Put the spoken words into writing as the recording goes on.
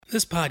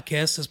This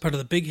podcast is part of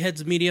the Big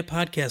Heads Media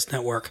Podcast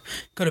Network.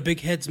 Go to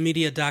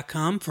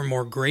bigheadsmedia.com for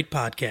more great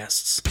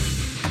podcasts.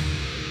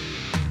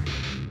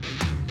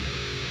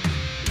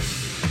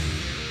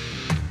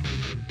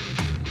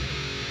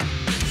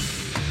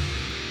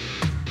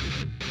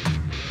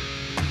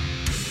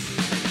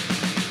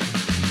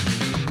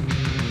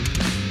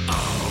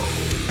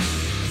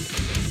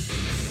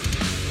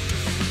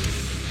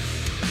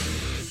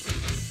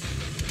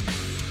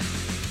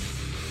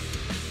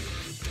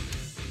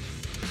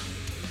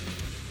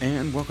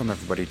 And welcome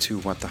everybody to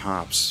What the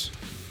Hops.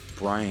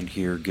 Brian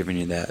here giving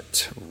you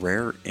that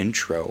rare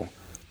intro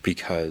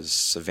because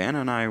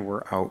Savana and I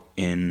were out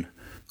in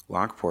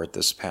Lockport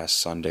this past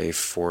Sunday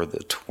for the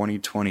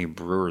 2020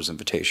 Brewers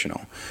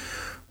Invitational.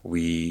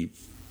 We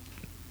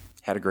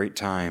had a great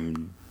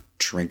time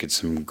drinking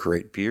some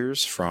great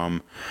beers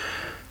from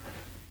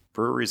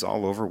breweries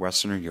all over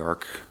Western New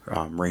York,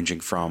 ranging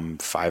from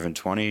 5 and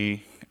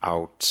 20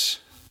 out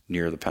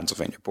near the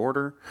Pennsylvania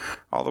border,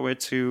 all the way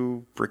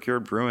to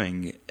Brickyard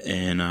Brewing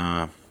in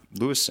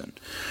Lewiston.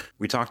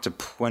 We talked to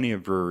plenty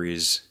of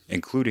breweries,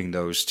 including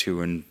those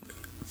two and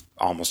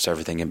almost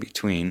everything in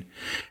between,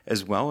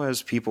 as well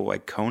as people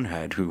like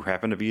Conehead, who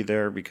happened to be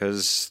there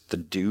because the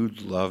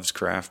dude loves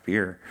craft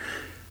beer.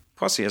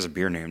 Plus, he has a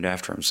beer named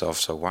after himself,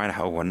 so why the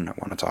hell wouldn't I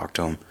want to talk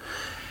to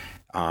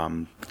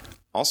him?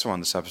 Also on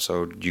this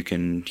episode, you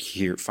can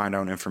find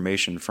out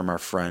information from our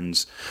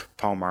friends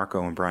Paul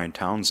Marco and Brian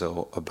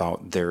Townsville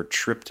about their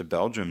trip to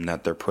Belgium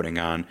that they're putting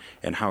on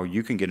and how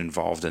you can get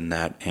involved in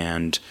that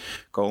and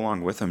go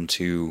along with them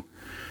to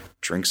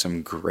drink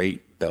some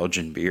great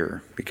Belgian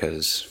beer,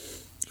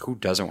 because who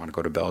doesn't want to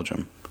go to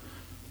Belgium?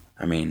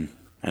 I mean,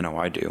 I know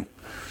I do.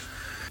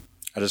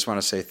 I just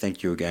want to say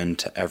thank you again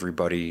to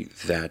everybody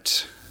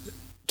that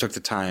took the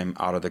time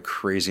out of the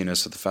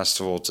craziness of the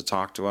festival to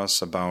talk to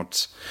us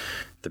about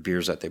the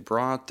beers that they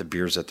brought, the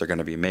beers that they're going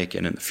to be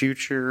making in the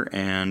future,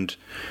 and,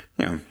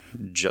 you know,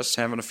 just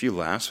having a few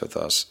laughs with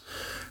us.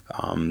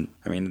 I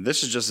mean,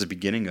 this is just the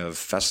beginning of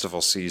festival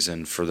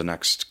season for the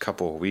next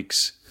couple of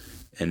weeks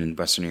in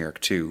Western New York,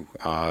 too.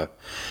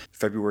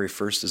 February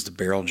 1st is the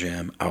Barrel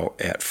Jam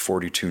out at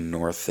 42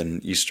 North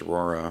in East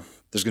Aurora.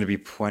 There's going to be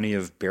plenty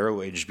of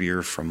barrel-aged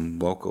beer from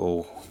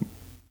local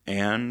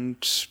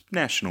and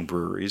national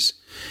breweries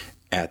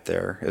at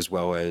there, as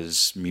well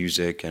as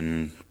music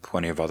and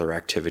plenty of other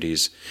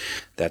activities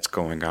that's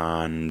going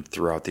on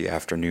throughout the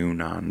afternoon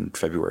on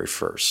February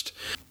 1st.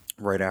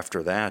 Right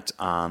after that,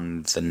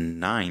 on the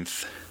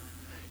 9th,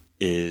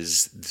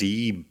 is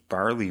the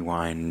Barley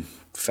Wine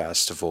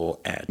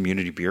Festival at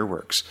Community Beer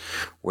Works,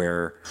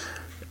 where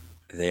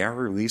they are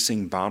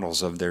releasing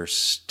bottles of their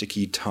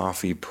sticky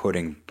toffee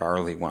pudding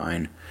barley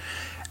wine,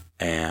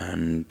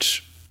 and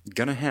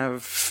gonna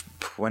have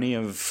plenty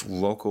of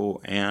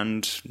local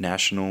and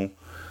national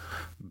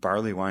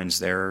barley wines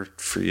there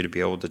for you to be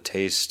able to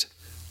taste.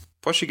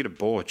 Plus, you get a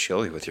bowl of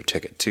chili with your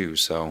ticket too,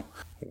 so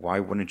why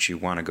wouldn't you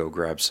want to go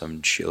grab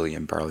some chili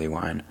and barley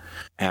wine?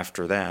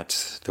 After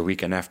that, the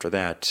weekend after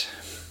that,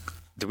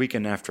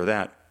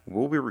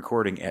 we'll be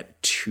recording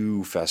at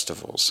two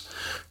festivals.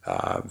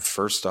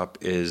 First up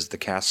is the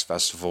Cask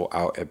Festival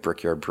out at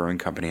Brickyard Brewing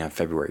Company on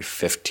February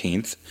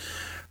 15th,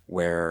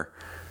 where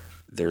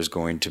there's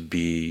going to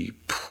be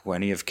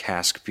plenty of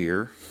cask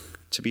beer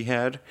to be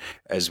had,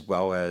 as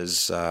well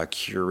as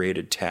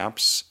curated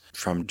taps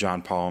from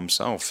John Paul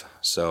himself.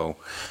 So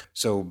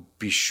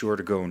be sure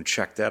to go and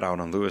check that out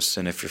on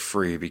Lewiston if you're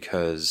free,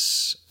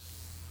 because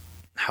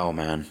hell,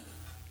 man,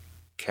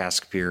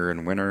 cask beer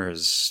in winter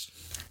is,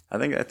 I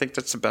think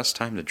that's the best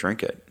time to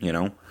drink it, you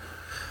know.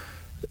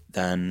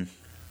 Then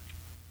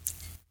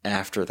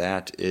after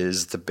that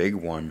is the big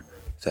one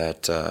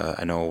that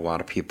I know a lot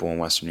of people in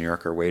Western New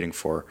York are waiting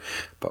for,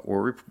 but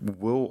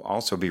we'll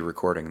also be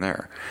recording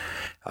there.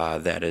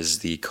 That is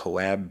the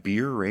Collab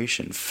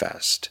Beeration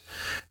Fest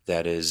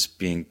that is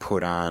being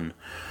put on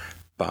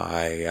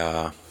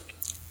by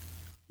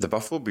the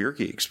Buffalo Beer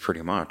Geeks,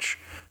 pretty much,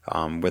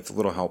 with a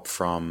little help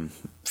from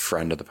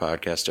friend of the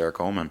podcast, Eric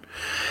Ullman.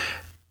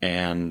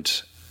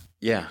 And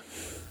yeah,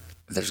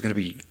 there's going to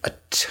be a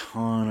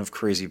ton of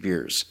crazy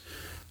beers,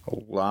 a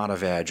lot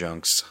of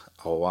adjuncts,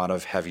 a lot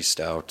of heavy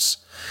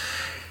stouts,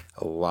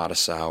 a lot of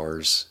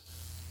sours,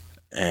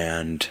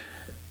 and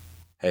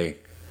hey,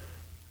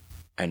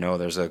 I know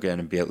there's going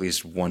to be at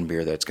least one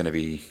beer that's going to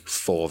be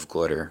full of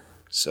glitter.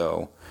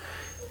 So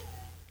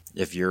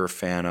if you're a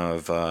fan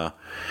of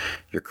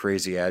your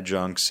crazy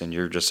adjuncts and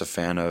you're just a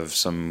fan of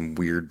some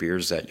weird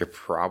beers that you're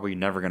probably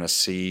never going to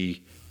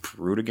see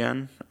brewed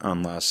again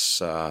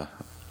unless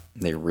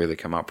they really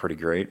come out pretty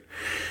great,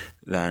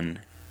 then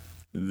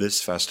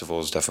this festival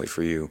is definitely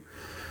for you.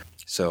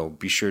 So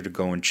be sure to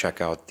go and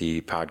check out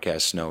the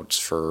podcast notes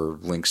for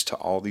links to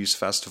all these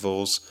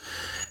festivals,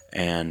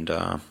 and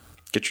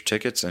get your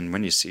tickets. And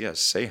when you see us,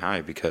 say hi,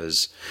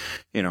 because,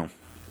 you know,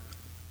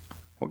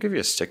 we'll give you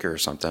a sticker or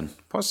something.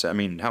 Plus, I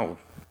mean, hell,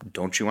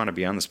 don't you want to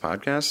be on this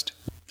podcast?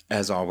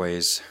 As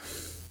always,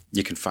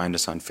 you can find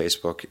us on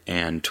Facebook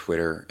and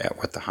Twitter at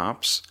What the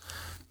Hops,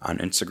 on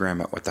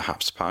Instagram at What the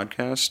Hops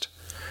Podcast.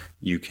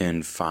 You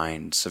can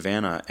find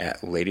Savannah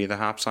at Lady of the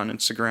Hops on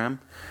Instagram.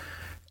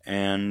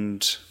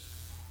 And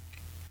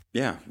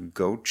yeah,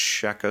 go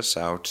check us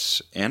out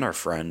and our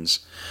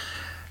friends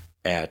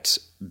at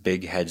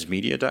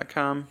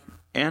bigheadsmedia.com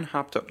and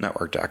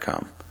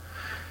hoppedupnetwork.com.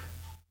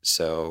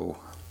 So,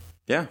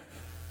 yeah,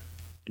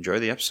 enjoy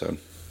the episode.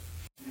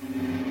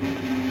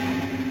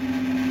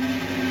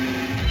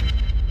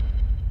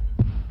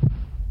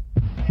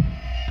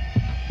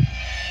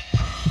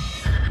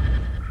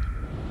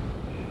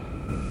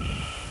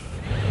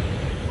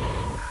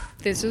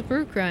 This is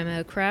Brew Crime,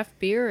 a craft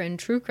beer and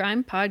true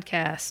crime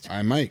podcast.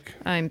 I'm Mike.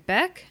 I'm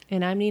Beck.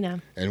 And I'm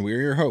Nina. And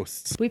we're your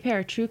hosts. We pair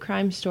a true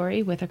crime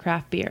story with a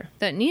craft beer.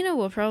 That Nina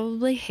will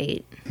probably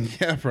hate.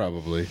 Yeah,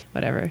 probably.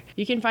 Whatever.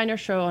 You can find our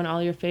show on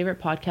all your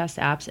favorite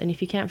podcast apps, and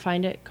if you can't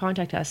find it,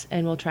 contact us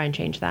and we'll try and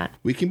change that.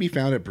 We can be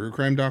found at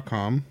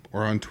brewcrime.com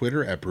or on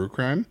Twitter at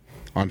brewcrime,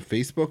 on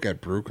Facebook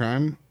at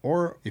brewcrime,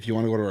 or if you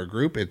want to go to our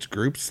group, it's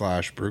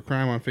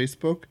group/brewcrime on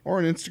Facebook, or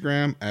on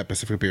Instagram at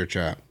Pacific Beer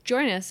Chat.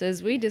 Join us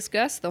as we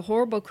discuss the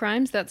horrible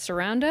crimes that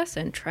surround us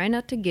and try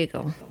not to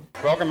giggle.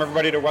 Welcome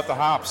everybody to What the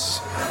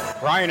Hops.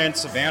 Brian and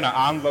Savannah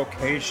on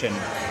location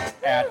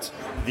at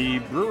the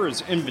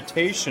Brewers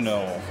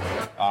Invitational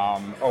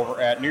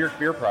over at New York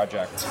Beer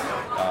Project.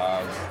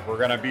 We're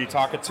going to be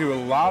talking to a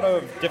lot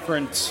of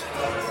different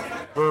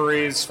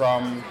breweries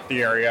from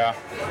the area.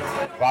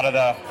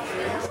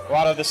 A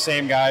lot of the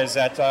same guys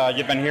that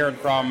you've been hearing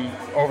from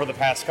over the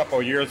past couple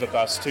of years with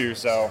us too.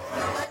 So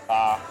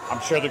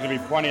I'm sure there's going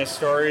to be plenty of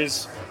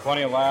stories,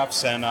 plenty of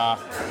laughs, and I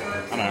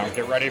don't know.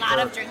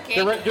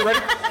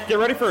 Get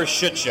ready for a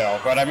shit show.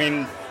 But I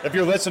mean, if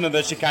you're listening to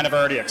this, you kind of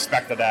already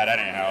expected that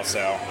anyhow.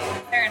 So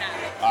fair enough.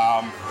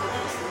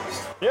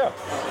 Yeah.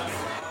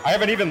 I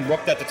haven't even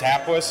looked at the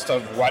tap list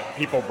of what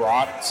people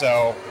brought,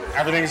 so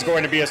everything's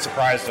going to be a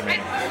surprise to me.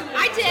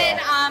 I did.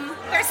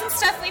 There's some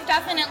stuff we've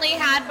definitely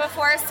had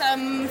before,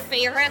 some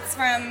favorites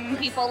from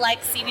people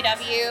like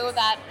CBW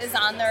that is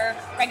on their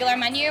regular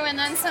menu, and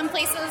then some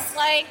places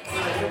like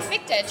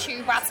Big Ditch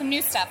who brought some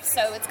new stuff.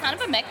 So it's kind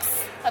of a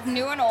mix of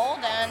new and old,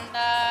 and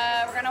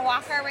we're going to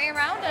walk our way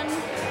around and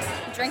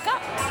drink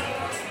up.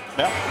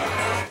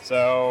 Yeah.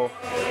 So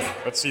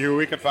let's see who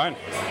we can find.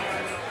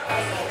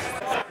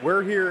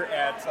 We're here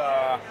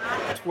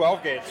at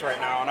 12 Gates right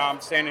now, and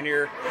I'm standing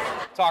here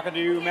talking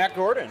to Matt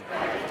Gordon.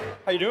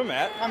 How you doing,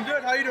 Matt? I'm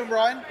good. How you doing,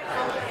 Brian?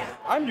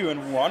 I'm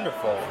doing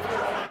wonderful.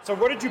 So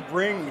what did you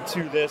bring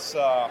to this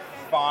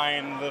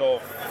fine little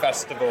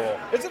festival?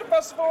 Is it a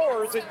festival,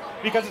 or is it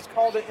because it's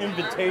called an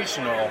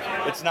invitational,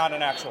 it's not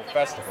an actual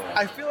festival?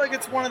 I feel like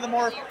it's one of the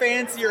more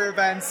fancier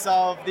events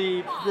of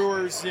the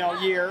Brewers,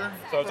 year.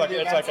 So it's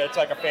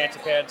like a fancy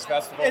pants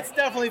festival. It's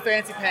definitely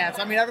fancy pants.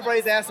 I mean,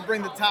 everybody's asked to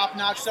bring the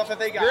top-notch stuff that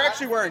they got. You're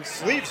actually wearing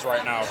sleeves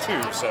right now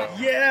too, so.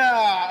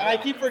 Yeah, and I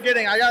keep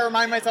forgetting. I gotta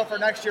remind myself for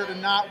next year to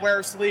not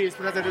wear sleeves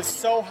because it is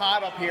so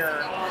hot up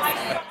here.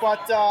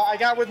 But I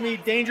got with me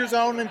Danger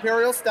Zone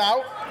Imperial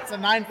Stout. It's a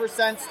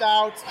 9%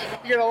 stout.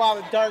 You get a lot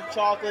of dark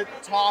chocolate,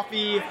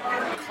 toffee,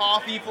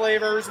 coffee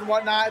flavors and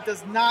whatnot. It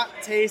does not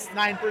taste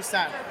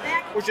 9%,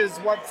 which is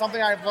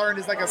something I've learned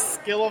is like a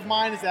skill of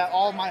mine, is that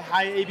all my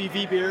high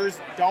ABV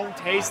beers don't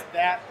taste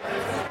that,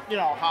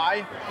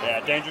 high.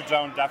 Yeah, Danger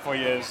Zone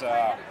definitely is.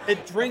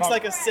 It drinks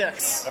like a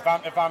 6.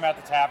 If I'm at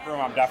the tap room,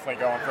 I'm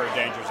definitely going for a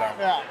Danger Zone.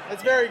 Yeah,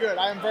 it's very good.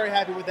 I am very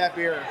happy with that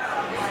beer.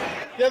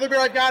 The other beer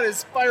I've got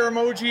is Fire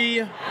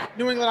Emoji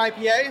New England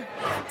IPA.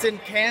 It's in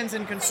cans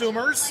and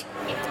consumers.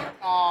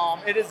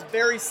 It is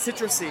very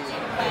citrusy.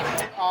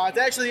 It's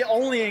actually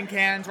only in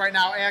cans right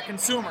now at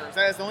consumers.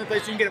 That is the only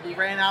place you can get it. We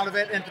ran out of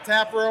it in the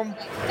tap room.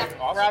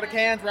 Awesome. We're out of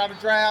cans, we're out of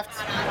draft.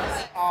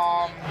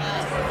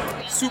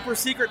 Super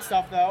secret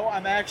stuff though.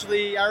 I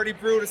already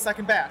brewed a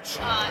second batch.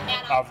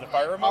 Of the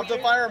Fire Emoji? Of the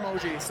Fire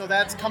Emoji. So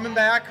that's coming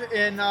back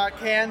in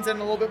cans and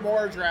a little bit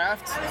more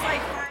draft.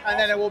 And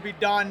then it will be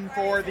done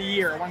for the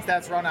year once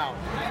that's run out.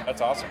 That's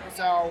awesome.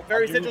 So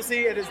very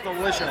citrusy, it is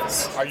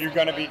delicious. Are you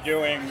going to be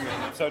doing,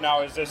 so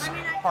now is this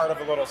part of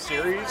a little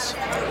series?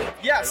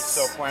 Yes.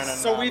 Still planning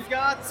so we've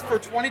got, for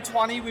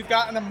 2020, we've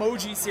got an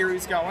emoji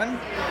series going.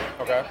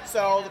 Okay.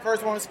 So the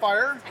first one was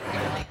Fire,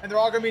 and they're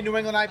all going to be New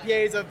England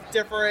IPAs of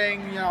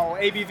differing,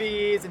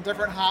 ABVs and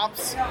different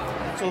hops.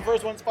 So the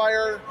first one's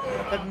Fire.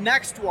 The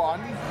next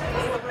one,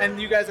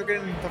 and you guys are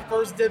getting the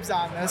first dibs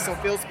on this, so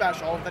feel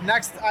special. The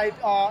next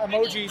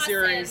emoji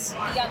series.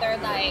 The other,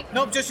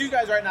 Nope, just you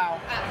guys right now.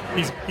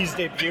 He's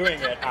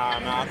debuting it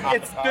on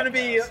it's going to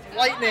be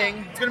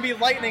lightning. It's going to be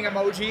lightning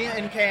emoji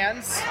in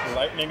cans.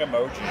 Lightning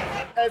emoji.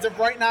 As of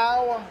right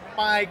now,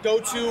 my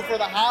go-to for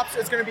the hops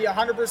is going to be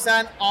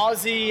 100%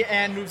 Aussie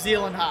and New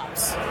Zealand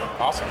hops.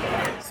 Awesome.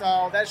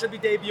 So that should be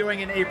debuting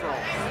in April.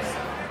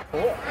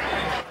 Cool.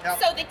 Yep.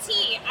 So the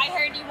tea, I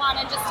heard you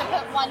wanted just to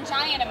put one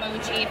giant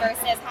emoji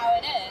versus how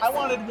it is. I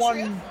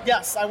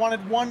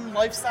wanted one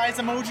life-size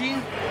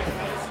emoji.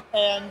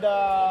 And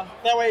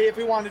that way, if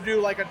we wanted to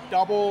do like a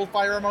double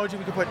fire emoji,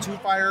 we could put 2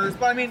 fires.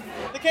 But I mean,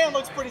 the can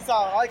looks pretty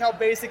solid. I like how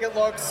basic it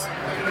looks.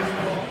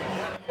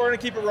 We're going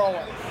to keep it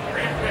rolling.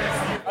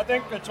 I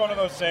think it's one of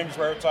those things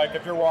where it's like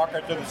if you're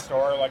walking to the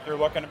store, like you're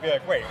looking to be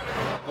like, wait,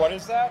 what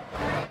is that?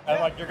 And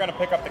like you're gonna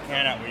pick up the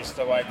can at least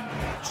to like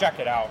check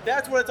it out.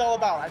 That's what it's all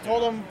about. I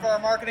told them for our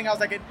marketing, I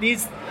was like,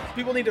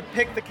 people need to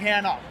pick the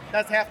can up.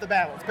 That's half the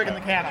battle. It's picking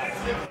the can up.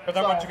 But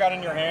then once you got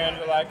in your hand,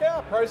 you're like,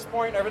 yeah, price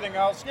point, everything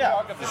else. Yeah,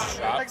 I'll get this a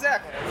shot.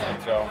 Exactly.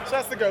 So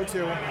that's the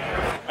go-to.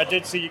 I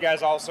did see you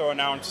guys also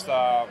announced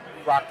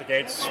Rock the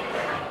Gates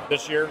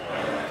this year.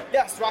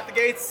 Yes, Rock the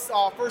Gates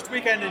first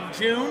weekend in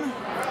June.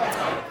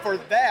 For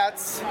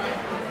that,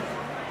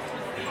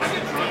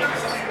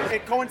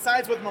 it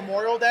coincides with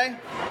Memorial Day.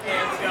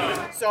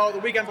 So the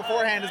weekend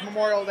beforehand is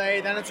Memorial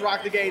Day, then it's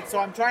Rock the Gates. So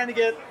I'm trying to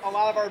get a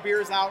lot of our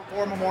beers out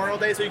for Memorial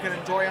Day so you can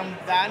enjoy them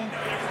then.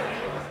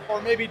 Or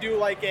maybe do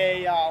like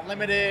a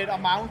limited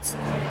amount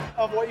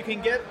of what you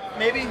can get,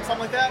 maybe, something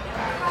like that.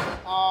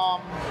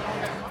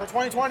 For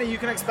 2020, you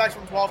can expect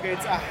from 12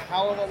 Gates a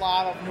hell of a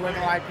lot of New England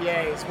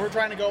IPAs. We're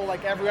trying to go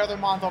like every other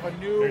month of a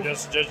new... You're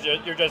just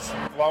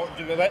flowing,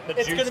 let the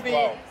juice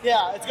flow.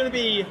 Yeah, it's going to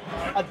be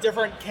a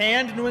different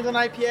canned New England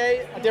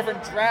IPA, a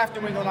different draft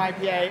New England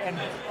IPA, and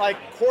like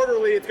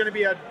quarterly, it's going to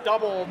be a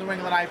double New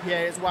England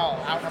IPA as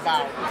well, out and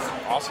about.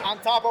 Awesome. On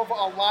top of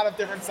a lot of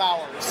different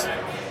sours.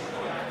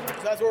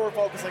 So that's what we're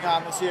focusing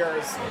on this year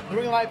is New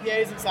England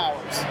IPAs and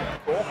sours.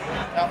 Cool.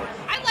 Yep.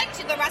 I liked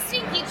it. The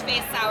Rusting Peach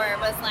Face Sour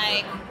was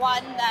like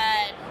one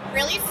that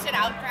really stood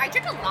out. I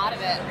drank a lot of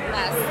it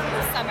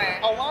last summer.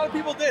 A lot of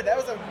people did. That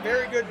was a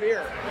very good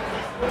beer.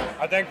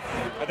 I think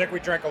we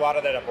drank a lot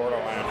of that at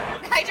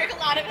Borderland. I drank a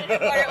lot of it at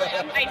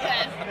Borderland. I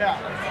did.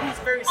 Yeah. It's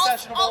very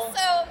sessionable.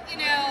 Also, you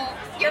know,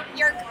 your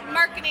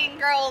marketing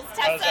girls,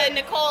 Tessa and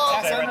Nicole.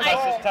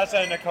 Tessa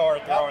and Nicole are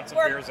throwing some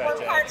beers at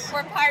you.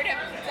 We're part of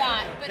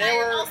that, but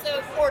I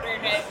also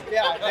ordered it.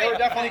 Yeah, they were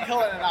definitely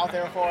killing it out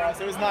there for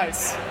us. It was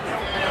nice.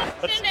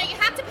 No, you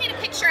have to paint a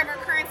picture of our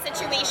current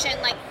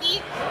situation. Like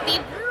the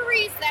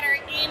breweries that are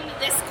in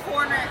this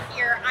corner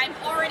here, I'm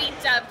already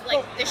dubbed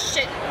like the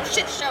shit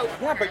show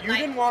corner. Yeah, but you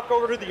didn't walk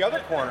over to the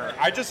other corner.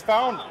 I just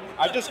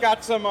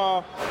got some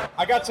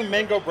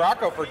mango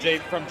Bracco from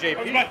JP.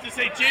 I was about to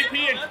say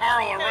JP and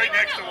Carl are right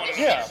next to one another.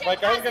 Yeah,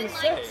 like I was gonna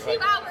say. Like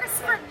 2 hours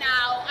from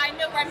now, I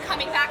know where I'm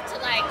coming back to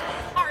like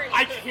party.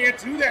 I can't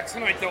do that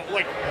tonight though.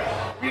 Like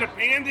we had a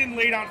band in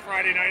late on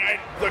Friday night. I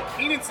had the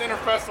Keenan Center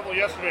Festival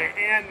yesterday,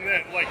 and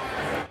then like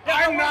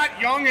I'm not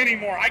young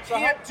anymore. I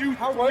can't do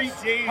 3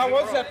 days. How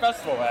was that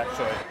festival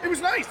actually? It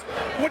was nice.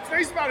 What's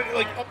nice about it,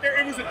 like up there,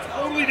 it was a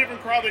totally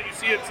different crowd that you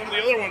see at some of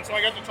the other ones. So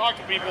I got to talk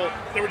to people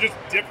that were just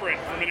different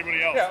from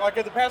anybody else. Yeah, like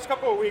in the past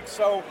couple of weeks.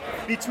 So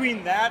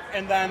between that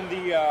and then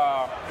the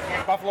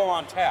Buffalo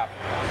on Tap,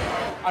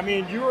 I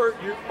mean, you're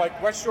like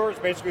West Shore is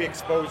basically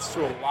exposed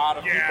to a lot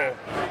of people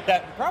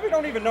that probably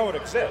don't even know it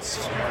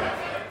exists.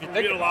 You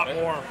think a lot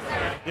more.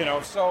 You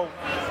know, so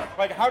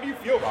like, how do you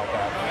feel about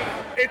that?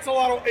 It's a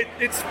lot of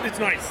it's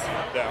nice.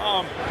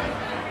 Yeah.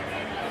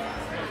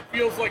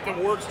 Feels like the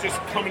work's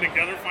just coming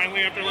together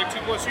finally after like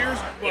 2+ years.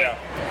 But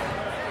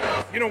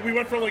you know, we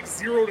went from like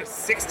 0 to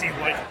 60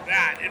 like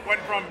that. It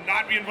went from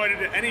not be invited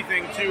to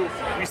anything to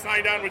we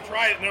signed on with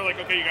Try It, and they're like,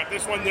 okay, you got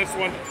this one, this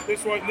one,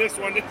 this one, this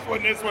one, this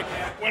one, this one.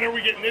 When are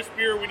we getting this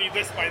beer? We need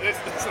this by this.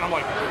 And I'm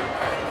like,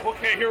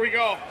 okay, here we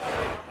go.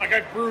 Like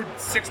I've brewed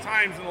 6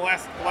 times in the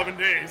last 11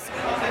 days.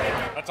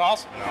 That's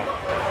awesome.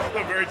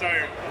 I'm very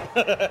tired.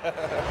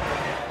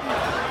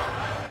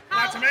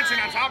 Not to mention,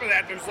 on top of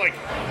that, there's like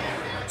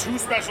 2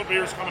 special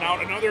beers coming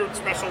out. Another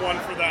special one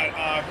for that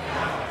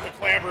the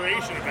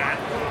collaboration event.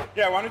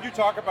 Yeah, why don't you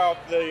talk about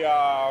the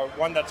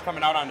one that's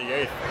coming out on the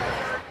 8th?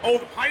 Oh,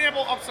 the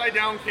pineapple upside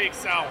down cake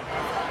sour.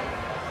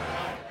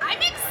 I'm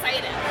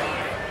excited.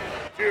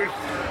 Dude,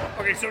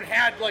 okay, so it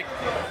had like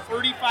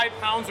 35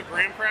 pounds of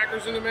graham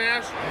crackers in the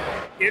mash.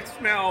 It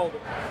smelled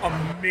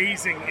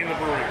amazing in the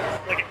brewery.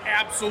 Like,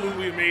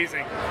 absolutely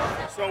amazing.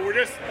 So we're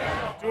just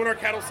doing our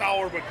kettle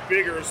sour, but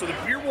bigger. So the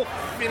beer will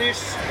finish,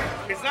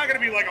 it's not going to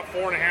be like a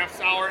 4.5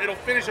 sour. It'll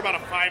finish about a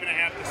 5.5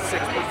 to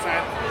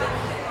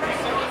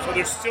 6%. So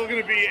there's still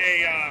going to be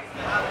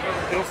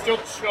it'll still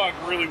chug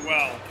really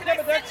well. Can I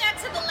send that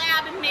to the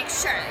lab and make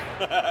sure?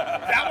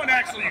 That one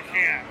actually you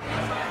can.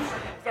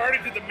 I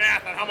already did the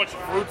math on how much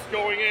fruit's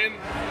going in.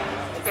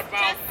 It's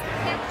about...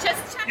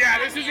 Just check. Yeah,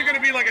 this isn't going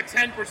to be like a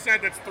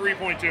 10%, that's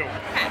 3.2. Okay.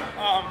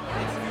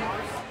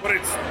 But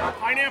it's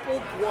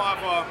pineapple,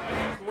 guava,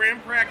 graham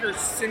crackers,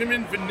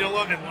 cinnamon,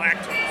 vanilla, and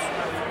lactose.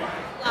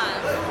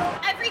 Love.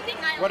 Everything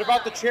I love. What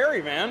about the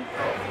cherry, man?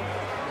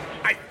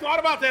 I thought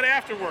about that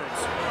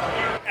afterwards,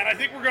 and I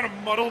think we're going to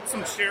muddle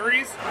some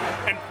cherries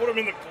and put them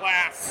in the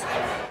glass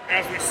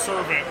as we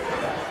serve it.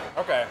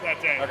 Okay. That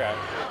day. Okay.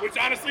 Which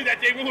honestly,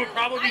 that day we will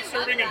probably be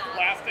serving in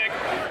plastic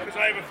because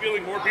I have a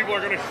feeling more people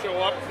are going to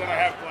show up than I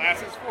have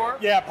glasses for.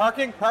 Yeah,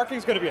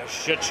 parking's going to be a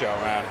shit show,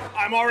 man.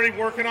 I'm already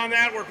working on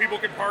that where people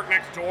can park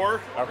next door.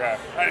 Okay.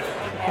 I've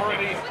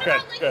already. What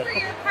about like where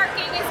your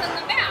parking is in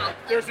the back?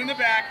 There's in the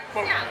back,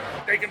 but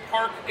they can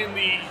park in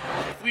the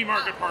flea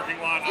market parking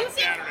lot on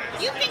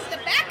Saturdays. You think the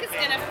back is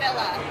going to fill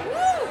up?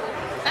 Woo!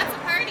 That's a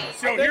party.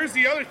 So here's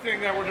the other thing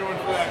that we're doing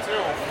for that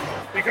too.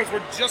 because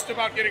we're just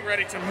about getting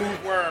ready to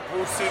move where our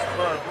brew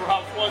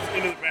house was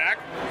into the back.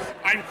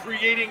 I'm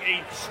creating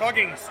a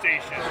chugging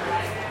station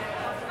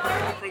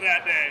for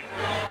that day,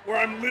 where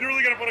I'm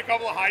literally going to put a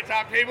couple of high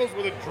top tables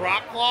with a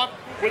drop cloth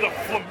with a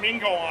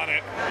flamingo on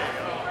it.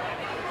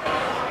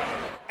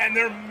 And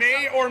there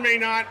may or may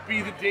not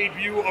be the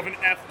debut of an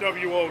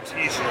FWO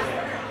t-shirt.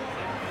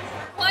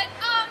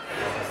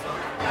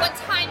 What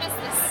time is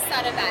this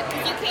set event?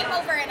 Because you came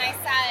over and I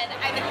said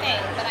I have a thing,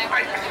 but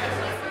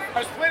I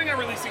was planning on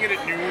releasing it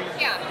at noon.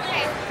 Yeah,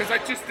 okay. Because I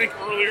just think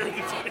earlier in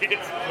the day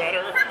it's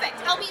better.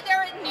 Perfect. I'll be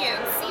there at noon.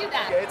 See you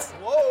then.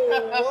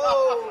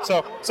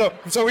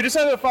 So we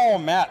decided to follow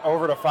Matt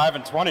over to 5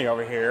 and 20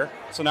 over here.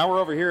 So now we're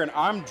over here, and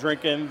I'm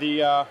drinking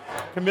the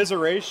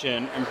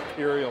Commiseration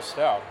Imperial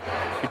Stout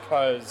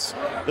because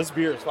this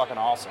beer is fucking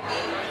awesome,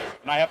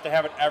 and I have to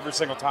have it every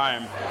single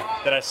time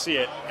that I see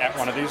it at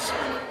one of these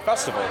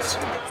festivals.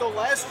 So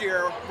last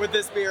year with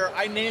this beer,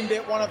 I named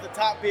it one of the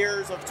top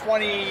beers of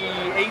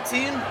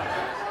 2018.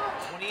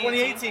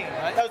 2018.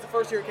 That was the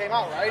first year it came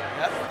out, right?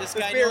 Yep. This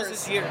guy knows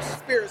his years.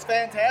 This beer is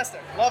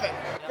fantastic. Love it.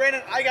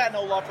 Granted, I got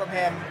no love from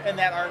him in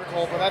that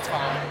article, but that's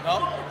fine.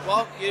 No?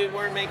 Well, you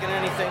weren't making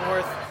anything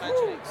worth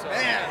mentioning. So.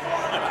 Man.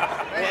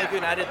 Well,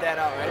 good. I did that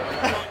out, right?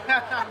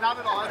 Not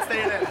at all. That's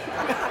staying in.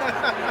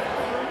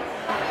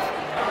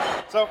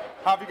 So,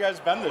 how have you guys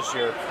been this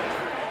year?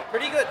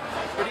 Pretty good.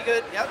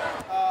 Yep.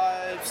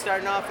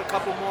 Starting off a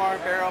couple more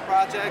barrel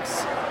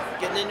projects,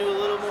 getting into a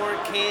little more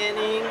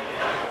canning.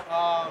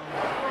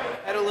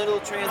 Had a little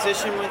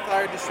transition with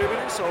our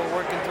distributor, so we're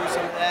working through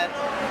some of that,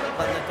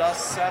 letting the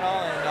dust settle,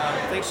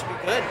 and things should be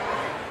good.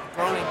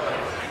 Growing.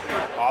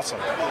 Awesome.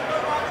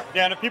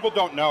 Yeah, and if people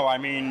don't know, I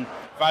mean,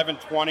 5 and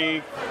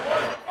 20,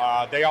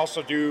 they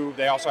also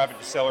have a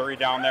distillery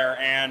down there,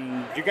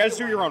 and you guys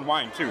do your own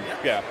wine too.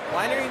 Yeah.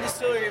 Winery,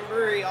 distillery, and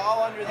brewery,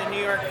 all under the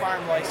New York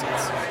Farm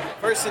license.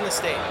 First in the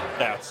state.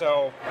 Yeah,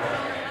 so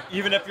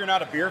even if you're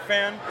not a beer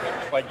fan,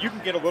 like you can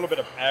get a little bit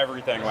of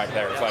everything like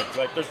there. It's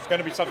like there's going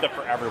to be something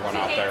for everyone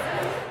out there.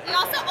 We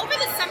also, over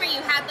the summer,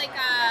 you had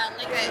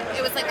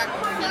it was like a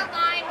wheat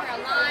lime or a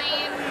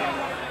lime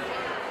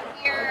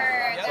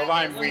beer. The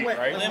lime wheat,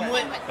 right?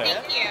 Limwit.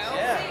 Thank you.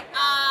 Yeah.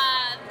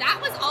 That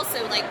was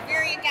also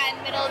very,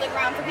 again, middle of the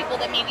ground for people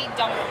that maybe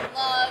don't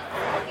love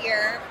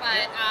beer,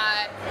 but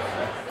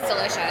it's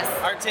delicious.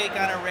 Our take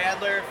on a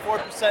Radler,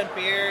 4%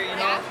 beer, you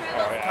know,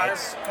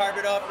 carb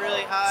it up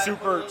really high.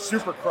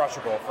 Super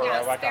crushable for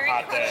a hot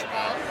day.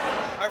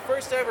 Our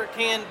first ever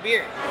canned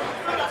beer,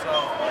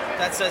 so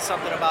that says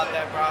something about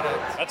that product.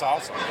 That's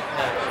awesome.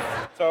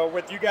 Yeah. So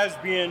with you guys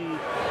being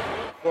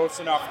close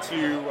enough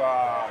to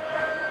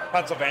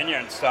Pennsylvania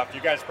and stuff,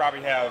 you guys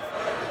probably have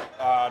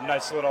a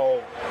nice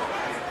little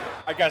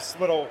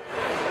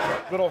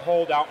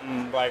holdout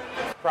in what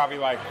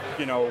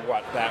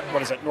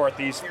is it,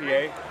 Northeast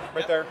PA,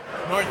 right there?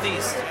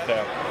 Northeast.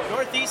 Yeah.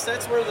 Northeast,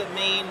 that's where the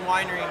main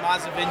winery,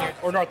 Mazza Vineyards.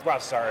 Or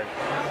Northwest, sorry.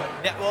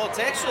 Yeah, well, it's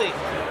actually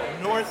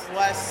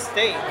Northwest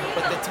State,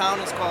 but the town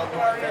is called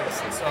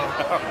Northeast. So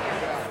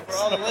for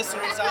all the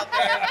listeners out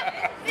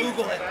there,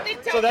 Google it. They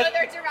don't know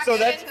their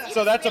directions.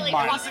 So that's a really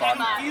mind It's a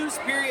confused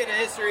period of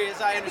history, as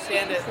I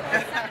understand it.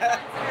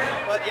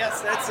 But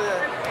yes,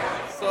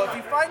 so if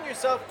you find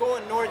yourself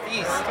going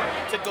northeast,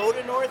 to go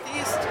to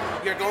northeast,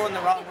 you're going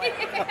the wrong way.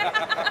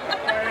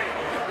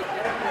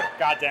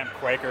 Goddamn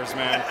Quakers,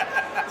 man.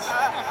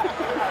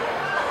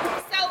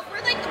 So we're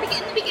in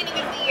the beginning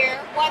of the year.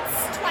 What's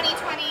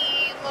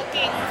 2020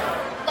 looking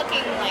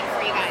like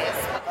for you guys?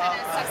 What kind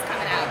of stuff's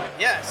coming out?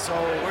 Yeah, so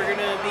we're going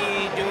to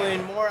be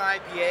doing more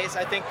IPAs.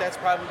 I think that's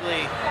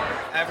probably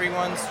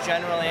everyone's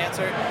general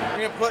answer.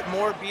 We're going to put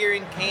more beer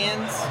in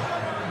cans.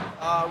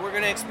 We're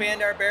going to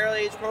expand our barrel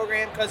age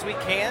program because we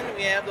can.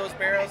 We have those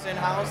barrels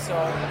in-house, so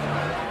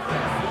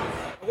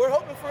we're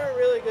hoping for a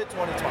really good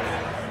 2020.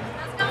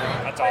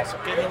 That's awesome.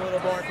 Getting a little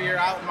more beer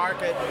out in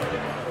market.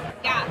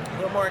 Yeah. A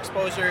little more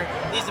exposure.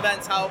 These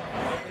events help.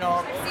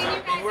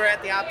 We're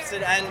at the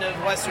opposite end of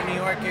Western New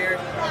York here,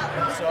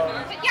 so.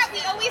 But yeah,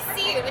 we always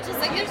see you, which is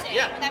a good thing.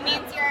 Yeah. That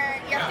means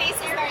your face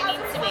is where it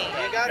needs to be.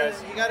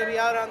 You gotta be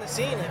out on the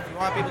scene if you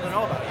want people to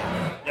know about you.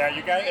 Yeah,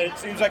 you guys. It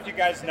seems like you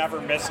guys never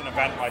miss an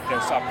event like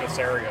this up this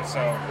area. So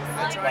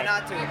I try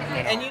not to.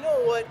 And you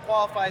know what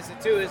qualifies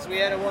it too is we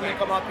had a woman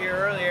come up here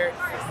earlier,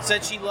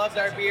 said she loved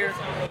our beer,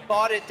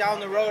 bought it down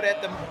the road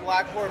at the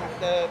Lockport,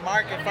 the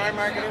market, farm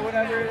market or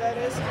whatever that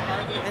is.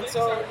 And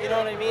so, you know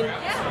what I mean?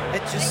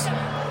 It's just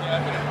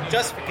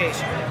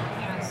justification.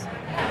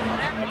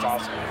 That's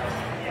awesome.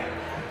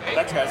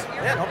 Thanks, guys.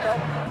 Yeah, no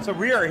problem. So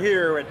we are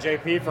here with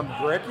JP from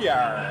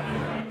Brickyard.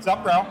 What's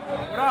up, bro?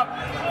 What up?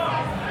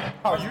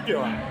 How are you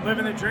doing?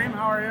 Living the dream.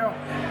 How are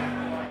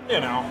you? You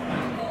know,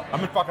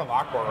 I'm in fucking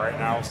Lockport right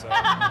now, so.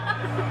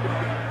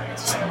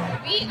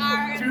 We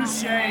are.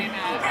 Touche.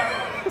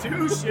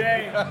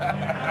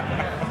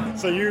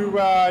 So you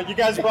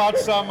guys brought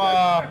some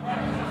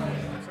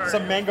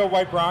mango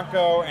white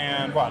Bronco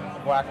and what?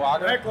 Black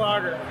lager. Black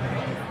lager.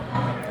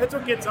 That's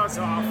what gets us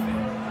off.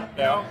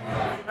 know,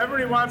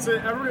 everybody wants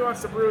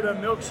to brew the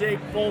milkshake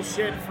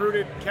bullshit,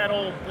 fruited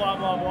kettle, blah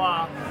blah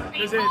blah. Are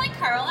you calling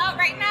Carl out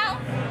right now?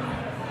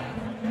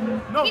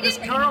 No, because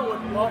Carl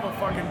would love a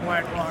fucking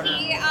black lager.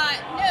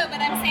 No, but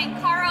I'm saying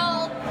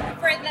Carl,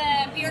 for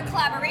the beer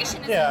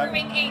collaboration, is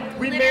brewing a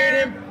We made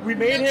him.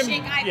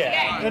 milkshake IPA.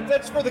 Yeah,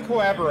 that's for the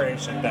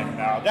collaboration thing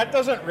now. That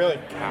doesn't really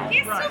count.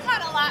 He's still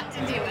had a lot to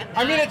do with that.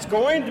 I mean, it's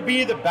going to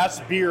be the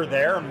best beer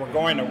there, and we're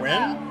going to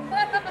win.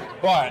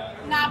 But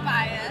not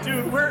biased.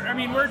 Dude, we're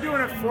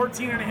doing a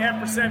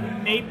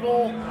 14.5%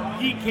 maple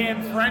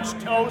pecan French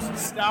toast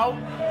stout.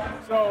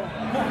 So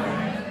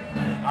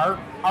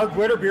our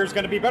glitter beer is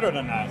going to be better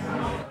than that.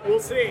 We'll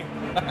see.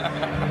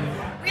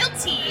 Real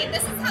tea,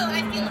 this is how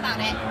I feel about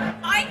it.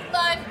 I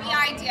love the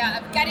idea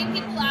of getting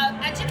people out,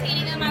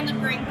 educating them on the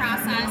brewing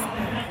process,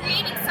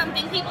 creating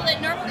something people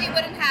that normally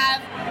wouldn't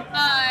have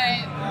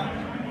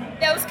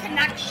those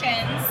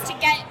connections to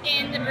get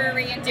in the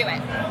brewery and do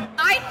it.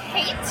 I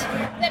hate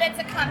that it's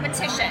a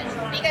competition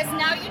because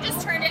now you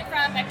just turned it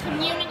from a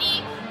community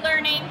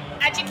learning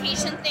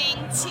education thing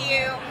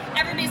to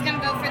everybody's going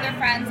to go for their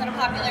friends in a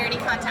popularity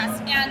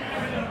contest, and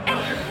I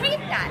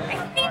hate that.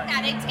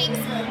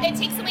 It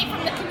takes away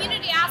from the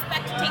community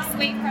aspect, it takes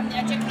away from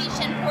the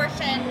education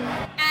portion,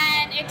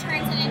 and it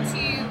turns it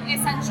into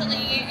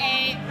essentially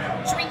a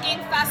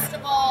drinking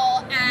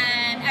festival,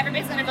 and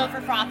everybody's going to vote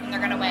for froth and they're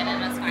going to win,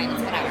 and it's fine,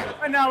 it's whatever.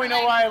 And now we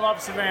know why I love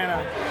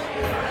Savannah.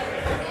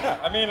 Yeah,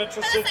 I mean, it's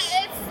just.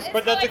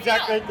 But that's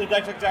exactly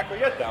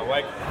it, though.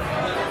 Like,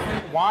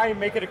 why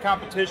make it a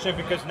competition?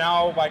 Because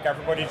now, like,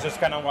 everybody's just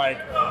kind of like,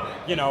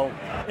 you know,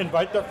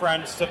 invite their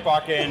friends to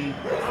fucking,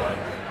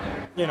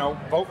 you know,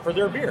 vote for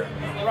their beer.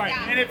 Right.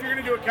 Yeah. And if you're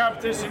going to do a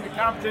competition, the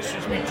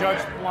competition should be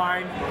judged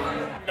blind.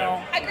 You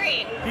know,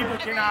 agreed. People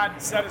cannot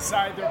set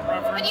aside their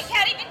preference. But you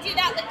can't even do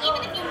that. Like,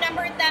 even if you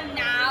numbered them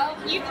now,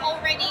 you've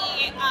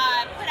already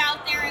put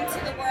out there into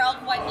the world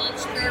what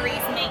each brewery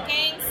is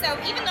making. So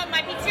even though it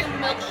might be two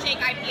milkshake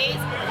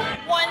IPAs,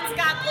 one's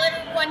got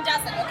glitter, one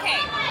doesn't. Okay,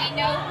 we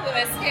know who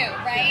is who,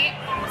 right?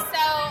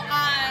 So,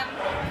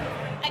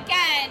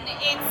 again,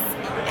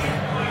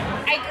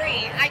 I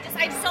agree.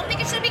 I just don't think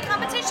it should be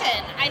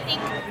competition.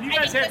 And you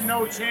guys have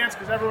no chance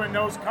because everyone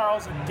knows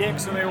Carl's a dick,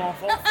 so they won't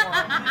vote for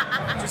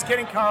him. Just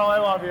kidding, Carl. I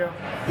love you.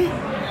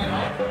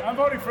 I'm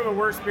voting for the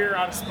worst beer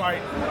out of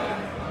spite.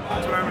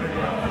 That's what I'm going to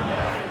do.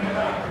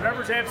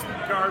 Whatever's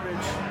absolute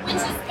garbage. Which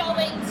is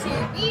going to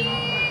be...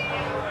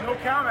 No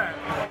comment.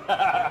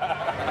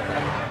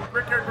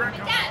 Brickyard Brent.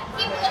 Again,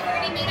 people have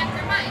already made up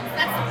their minds.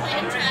 That's the point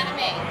I'm trying to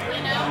make,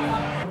 you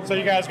know? So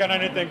you guys got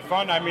anything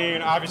fun? I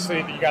mean, obviously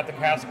you got the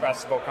Cask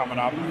Festival coming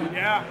up.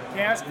 Yeah,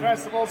 Cask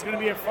Festival is going to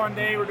be a fun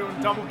day. We're doing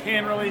double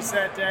can release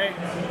that day.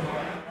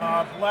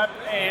 Blep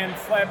and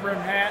flat brim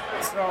hat.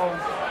 So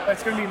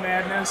that's going to be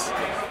madness.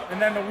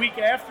 And then the week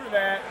after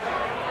that,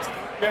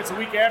 that's the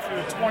week after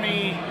the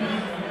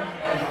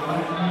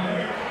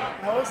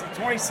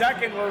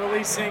 22nd, we're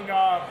releasing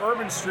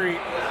Bourbon Street.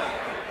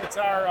 It's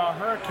our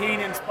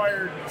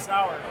hurricane-inspired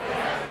sour.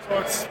 So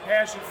it's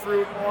passion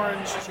fruit,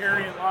 orange,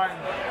 cherry, and lime.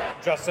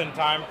 Just in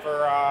time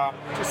for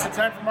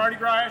Mardi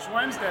Gras Ash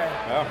Wednesday.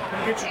 Yeah.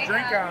 Come get your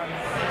drink on.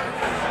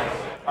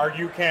 Are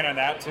you canning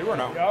that too, or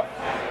no? Yep.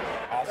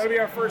 Awesome. That'll be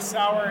our first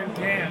sour in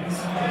cans.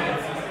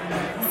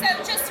 So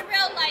just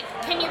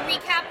can you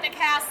recap the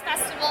Cask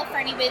Festival for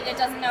anybody that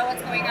doesn't know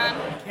what's going on?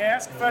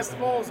 Cask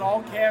Festival is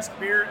all cask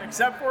beer,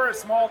 except for a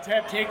small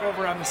tap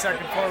takeover on the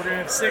second floor. We're going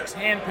to have 6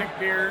 hand-picked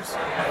beers.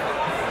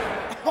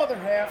 Other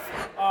half.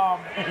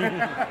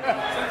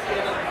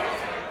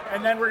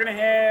 And then we're going to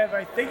have,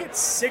 I think it's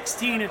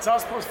 16, it's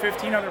us plus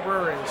 15 other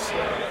breweries.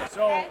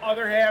 So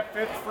other half,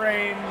 Fifth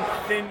Frame,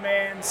 Thin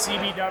Man,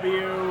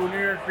 CBW, New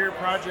York Beer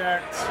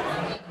Project,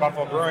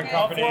 Buffalo Brewing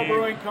Company,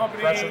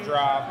 Pressure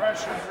Drop,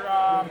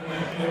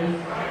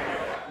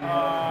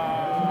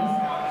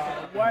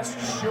 West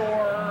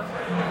Shore.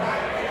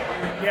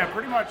 Yeah,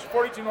 pretty much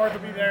 42 North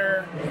will be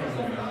there.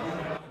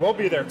 We'll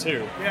be there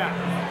too. Yeah.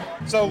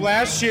 So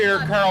last year,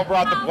 Carl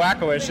brought the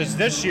Black Alicious.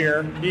 This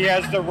year, he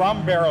has the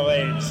rum barrel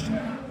aged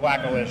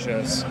Black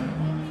Alicious.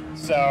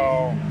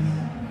 So,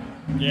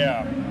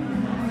 yeah.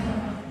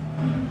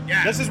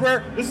 This is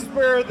where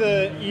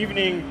the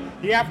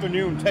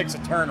afternoon takes a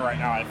turn right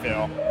now, I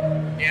feel.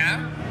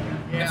 Yeah.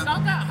 It's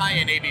not that high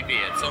in ABV.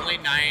 It's only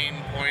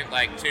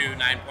 9.2,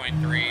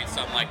 9.3,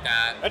 something like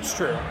that. That's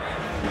true.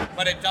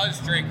 But it does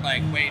drink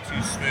way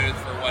too smooth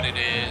for what it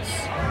is.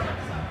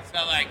 So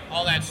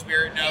all that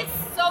spirit note. It's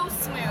so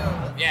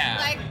smooth. Yeah.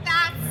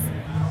 That's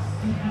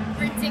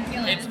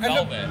ridiculous. It's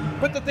velvet.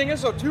 But the thing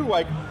is though too,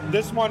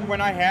 this one when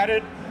I had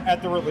it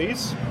at the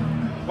release,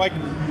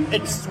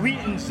 it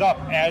sweetens up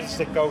as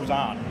it goes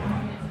on.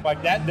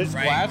 This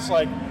glass,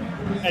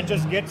 it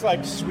just gets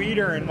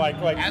sweeter and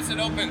as it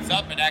opens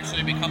up, it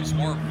actually becomes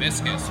more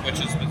viscous, which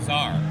is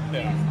bizarre.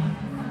 Yeah.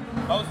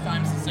 Most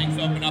times as things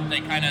open up,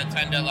 they kind of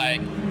tend to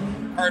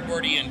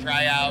cardboardy and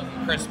dry out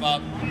and crisp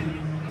up.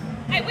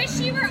 I wish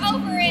you were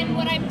over in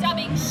what I'm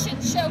dubbing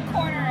shit show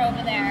corner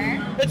over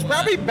there. It's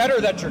probably better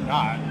that you're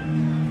not.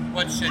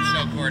 What shit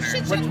show corner?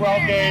 With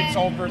 12 Gates,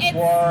 Old Bridge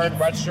Ward,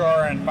 West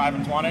Shore, and 5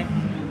 and 20.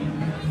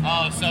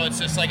 Oh, so it's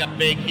just like a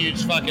big,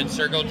 huge fucking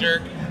circle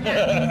jerk?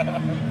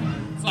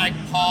 It's like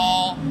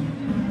Paul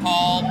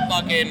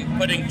fucking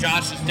putting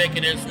Josh's dick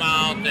in his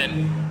mouth,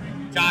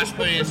 and Josh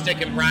putting his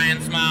dick in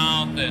Brian's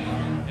mouth, and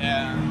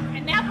yeah.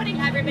 And now putting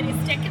everybody's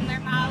dick in their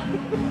mouth.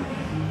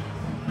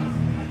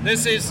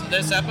 This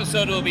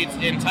episode will be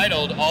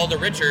entitled "All the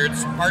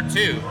Richards Part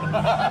 2."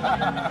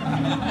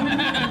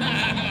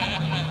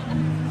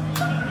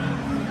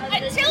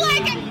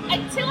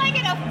 Until I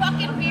get a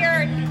fucking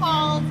beer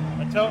called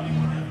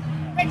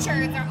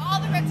Richards or all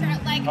the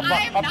Richards, like I'm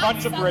not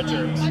bunch of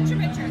Richards. A bunch of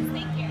Richards,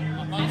 thank you.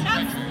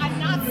 I'm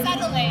not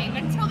settling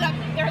until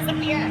there's a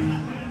beer.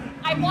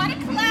 I want to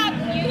collab.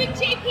 You and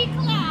JP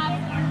collab.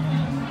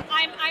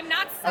 I'm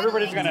not settling.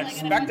 Everybody's going to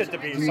expect it to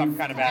be some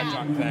kind of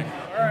adjunct thing.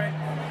 All right.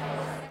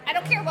 I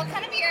don't care what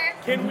kind of beer.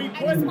 I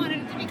just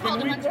wanted it to be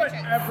called a bunch of put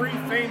Richards. every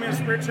famous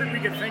Richard we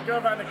can think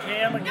of on the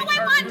can? Like No,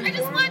 I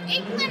just want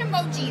eggplant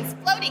emojis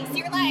floating. So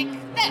you're like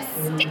this.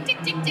 Tick,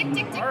 tick, tick, tick,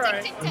 tick, tick,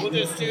 tick, tick, tick. We'll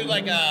just do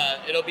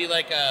it'll be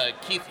like a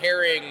Keith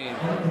Haring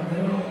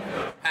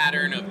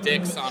pattern of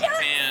dicks on a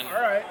pan.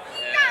 All right.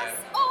 Yes.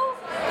 Oh.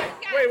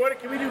 Yes. Wait, what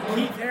can we do?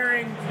 Keith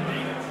Haring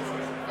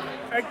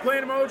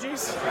eggplant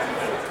emojis?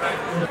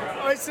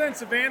 I sent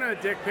Savannah a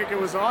dick pic. It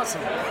was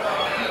awesome.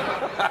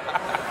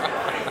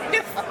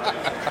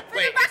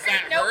 Wait, is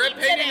that her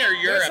opinion or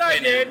your opinion? I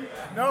did.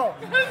 No,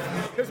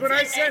 because when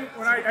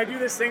I do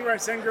this thing where I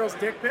send girls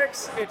dick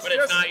pics, But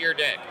it's not your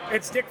dick.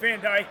 It's Dick Van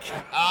Dyke.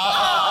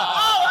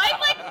 Oh, I'm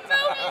like,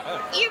 no,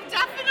 you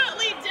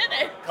definitely did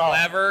it.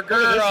 Clever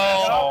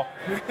girl.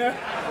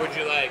 Would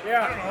you like?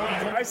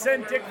 Yeah, I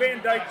send Dick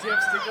Van Dyke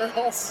gifs to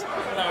girls.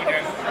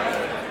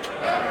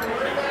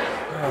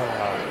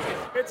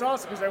 It's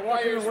awesome because I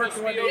walked into work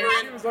one day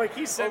and she was like,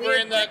 he sent me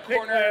a dick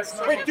pic last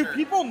night. Wait, do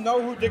people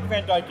know who Dick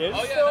Van Dyke is?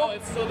 Oh yeah, no,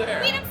 it's still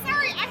there. Wait, I'm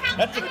sorry.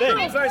 That's the thing.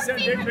 I sent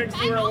dick pics to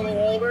her a little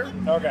older.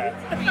 Okay.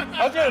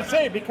 I was going to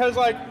say, because,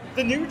 like,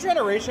 the new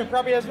generation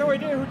probably has no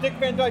idea who Dick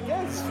Van Dyke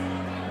is.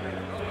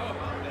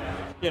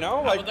 You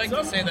know? I would like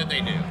to say that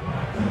they do.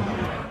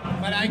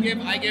 But I give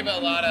a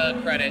lot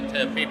of credit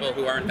to people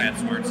who aren't that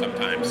smart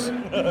sometimes.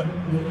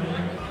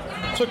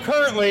 So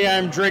currently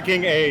I'm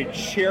drinking a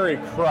Cherry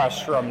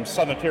Crush from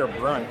Southern Tier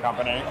Brewing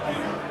Company.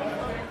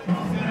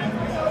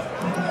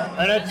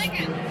 And it's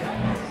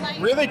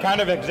really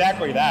kind of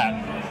exactly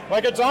that.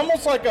 Like, it's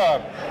almost like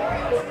a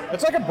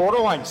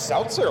borderline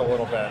seltzer a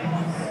little bit.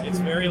 It's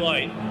very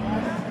light.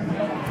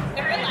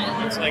 Very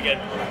light. It's like a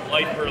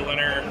light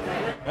Berliner.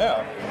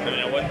 Yeah. I don't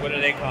know, what are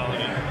they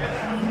calling it?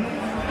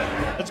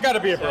 It's got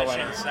to be a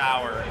Berliner.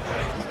 Sour.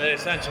 But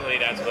essentially,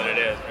 that's what it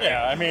is. Right?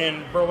 Yeah, I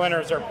mean,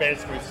 Berliners are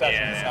basically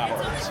sesame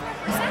sours.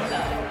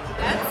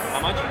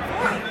 How much?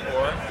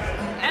 4.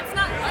 That's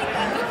not like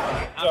that.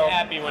 I'm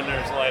happy when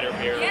there's lighter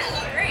beers.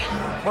 Yeah, great.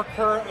 We're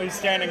currently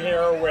standing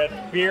here with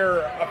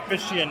beer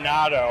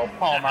aficionado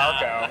Paul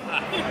Marco.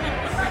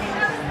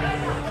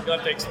 You'll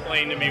have to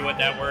explain to me what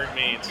that word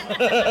means.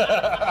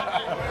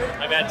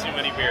 I've had too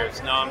many beers.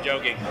 No, I'm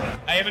joking.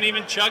 I haven't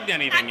even chugged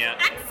anything yet.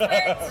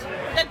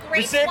 The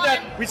We saved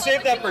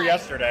that for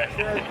yesterday.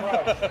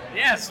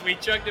 Yes, we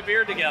chugged a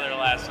beer together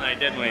last night,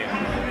 didn't we?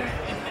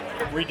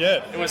 We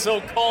did. It was so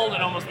cold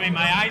it almost made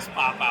my eyes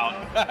pop out.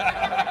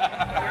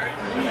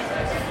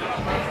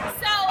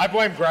 I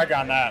blame Greg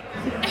on that.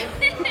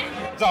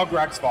 It's all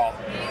Greg's fault.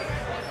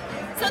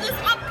 So this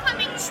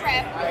upcoming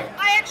trip,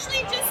 I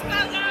actually just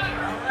found out.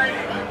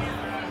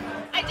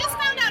 I just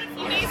found out a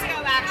few days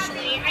ago.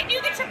 Actually, I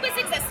knew the trip was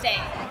existing.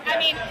 I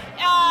mean,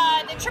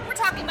 the trip we're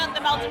talking about,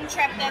 the Belgium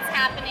trip that's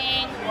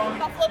happening.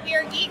 Buffalo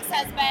Beer Geeks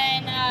has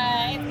been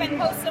it's been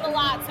posted a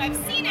lot, so I've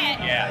seen it.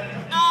 Yeah.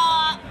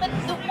 But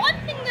the one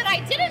thing that I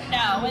didn't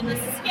know, and this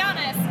is to be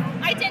honest,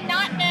 I did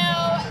not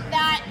know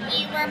that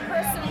you were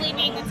personally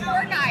being the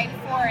tour guide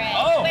for it.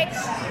 Oh. Which,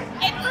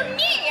 and for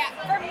me,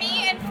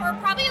 and for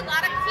probably a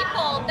lot of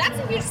people, that's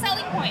a huge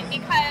selling point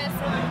because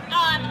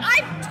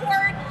I've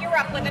toured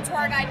Europe with a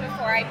tour guide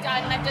before. I've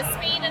done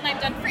Spain and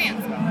I've done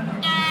France,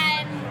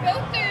 and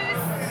both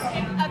those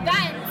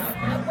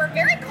events were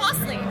very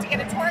costly to get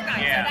a tour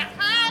guide. Yeah. So to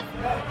have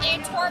a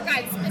tour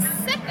guide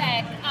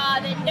specific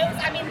that knows,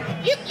 I mean,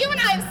 you and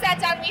I have sat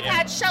down, we've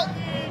had Shelton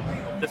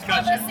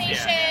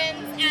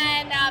conversations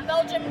and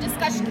Belgium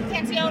discussion,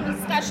 Cantillon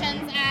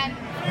discussions, and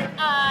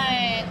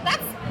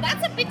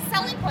that's a big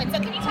selling point. So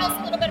can you tell us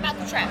a little bit about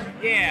the trip?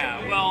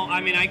 Yeah, well, I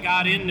mean, I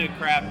got into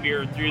craft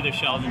beer through the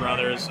Shelton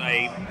Brothers.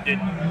 I did,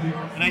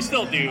 and I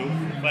still do,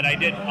 but I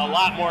did a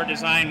lot more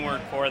design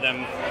work for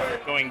them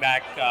going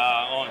back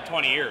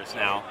 20 years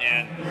now.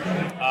 And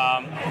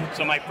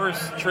so my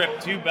first trip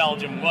to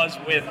Belgium was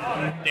with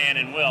Dan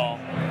and Will.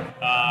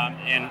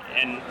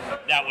 And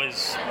that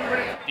was,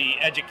 the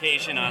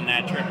education on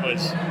that trip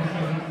was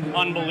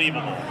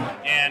unbelievable.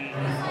 And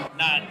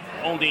not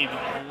only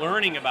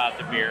learning about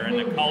the beer and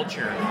the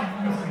culture,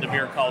 the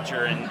beer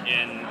culture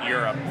in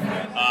Europe,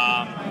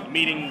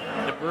 meeting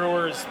the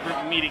brewers,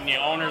 meeting the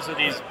owners of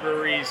these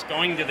breweries,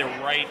 going to the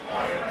right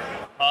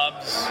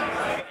pubs,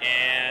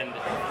 and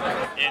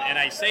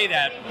I say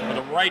that for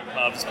the right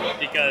pubs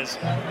because,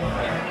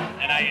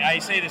 and I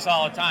say this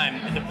all the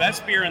time, the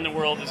best beer in the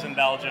world is in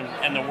Belgium,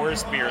 and the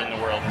worst beer in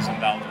the world is in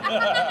Belgium.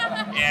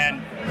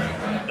 And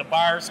the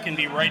bars can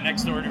be right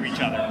next door to each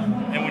other.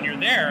 And when you're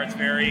there, if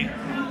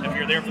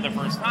you're there for the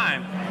first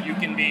time, you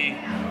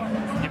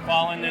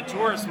fall into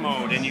tourist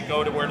mode and you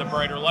go to where the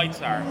brighter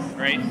lights are,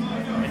 right?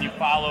 And you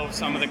follow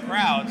some of the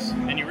crowds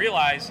and you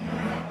realize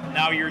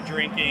now you're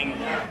drinking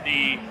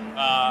the,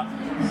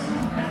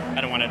 I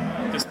don't want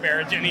to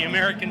disparage any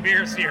American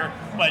beers here,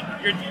 but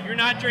you're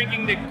not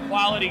drinking the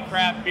quality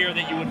craft beer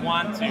that you would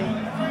want to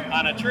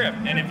on a trip.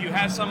 And if you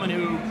have someone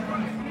who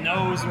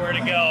knows where to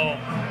go,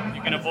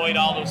 you can avoid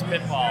all those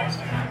pitfalls.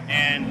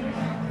 And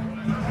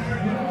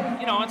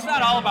it's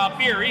not all about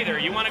beer either.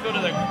 You want to go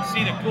to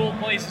see the cool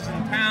places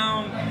in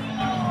town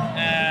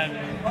and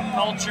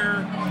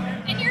culture.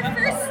 And your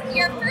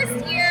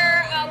first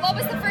year, what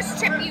was the first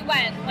trip you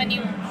went?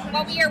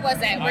 What year was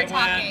it? I went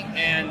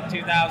in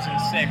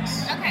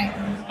 2006. Okay.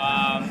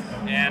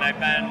 And I've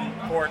been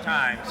 4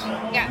 times.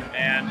 Yeah.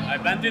 And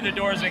I've been through the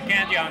doors at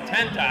Cantillon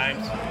 10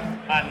 times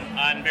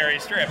on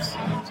various trips.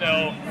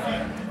 So.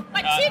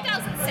 But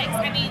 2006,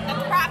 I mean, the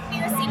craft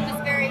beer scene was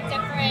very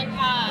different.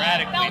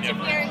 Radically Belgian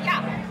different. beer,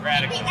 yeah.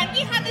 Radically. And we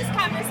had this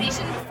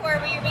conversation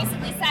before where you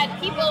basically said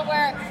people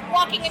were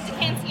walking into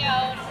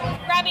Cantillon,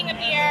 grabbing a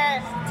beer,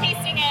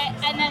 tasting it,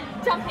 and then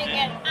dumping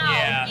it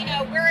out.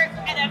 Yeah. We're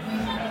at a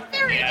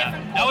very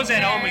different culture. I was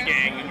at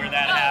Omegang where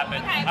that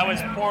happened. Okay. I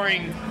was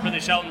pouring for the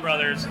Shelton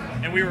Brothers,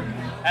 and we were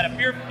at a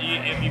beer.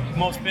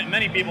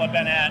 Many people have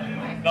been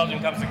at Belgium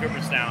Comes to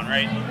Cooperstown,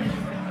 right?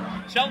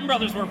 Shelton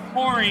Brothers were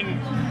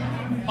pouring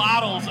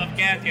bottles of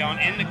Cantillon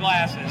in the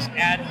glasses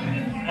at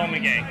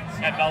Omegang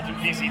at Belgium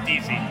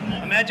PCTC.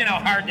 Imagine how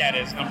hard that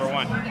is, number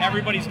one.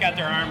 Everybody's got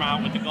their arm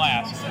out with the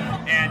glass.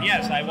 And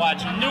yes, I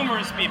watched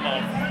numerous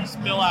people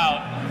spill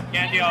out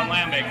Cantillon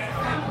Lambic,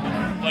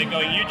 like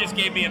going, you just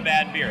gave me a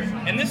bad beer.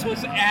 And this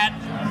was at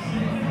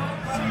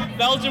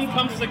Belgium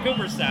Comes to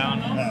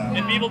Cooperstown,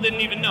 and people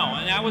didn't even know.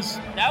 And that was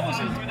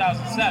in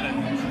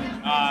 2007.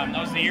 That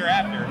was the year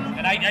after.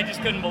 And I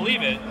just couldn't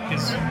believe it,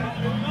 because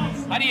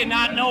how do you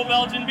not know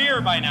Belgian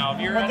beer by now?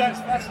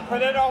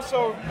 But it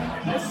also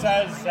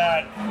says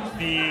that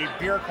the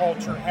beer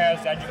culture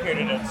has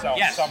educated itself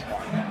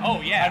somewhat. Oh,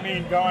 yeah. I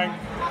mean, going,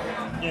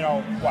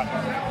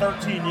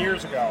 13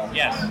 years ago.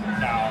 Yes.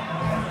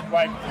 Now,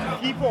 like,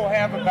 people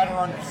have a better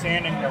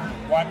understanding of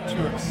what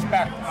to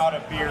expect out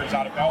of beers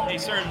out of Belgium. They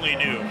certainly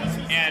do.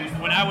 And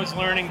when I was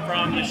learning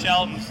from the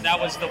Sheltons, that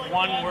was the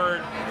one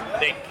word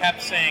they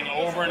kept saying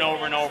over and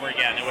over and over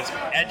again. It was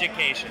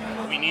education.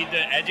 We need to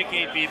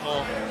educate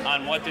people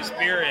on what this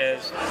beer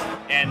is,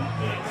 and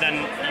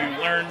then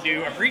you learn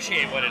to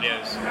appreciate what it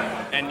is,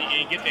 and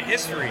you get the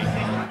history.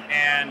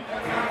 And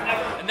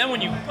then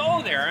when you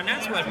go there, and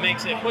that's what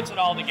puts it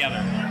all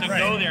together, to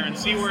go there and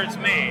see where it's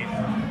made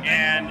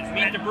and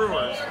meet the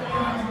brewers.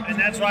 And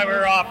that's why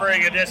we're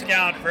offering a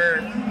discount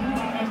for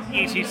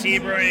ECC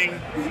Brewing,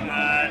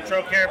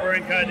 Trocare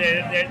Brewing Co.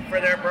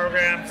 for their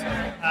programs,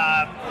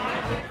 a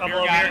couple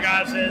of beer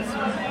goddesses,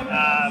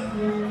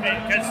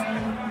 because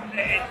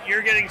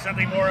you're getting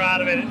something more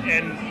out of it,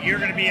 and you're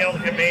going to be able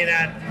to convey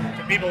that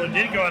to people who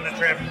did go on the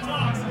trip.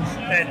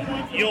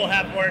 That you'll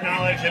have more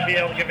knowledge and be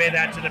able to convey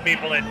that to the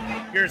people that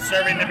you're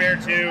serving the beer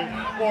to,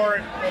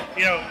 or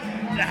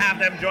to have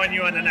them join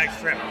you on the next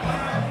trip.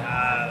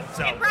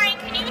 And Brian,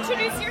 can you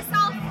introduce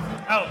yourself?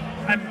 Oh,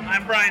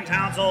 I'm Brian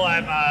Townsell.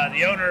 I'm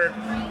the owner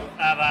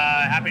of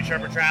Happy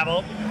Sherpa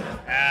Travel,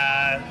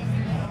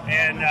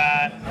 and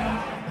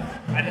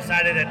I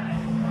decided that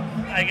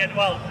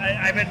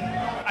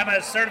I'm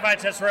a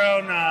certified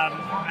cicerone.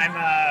 I'm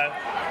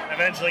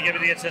eventually going to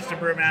be the assistant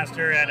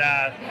brewmaster at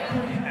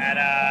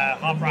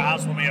Hofbrau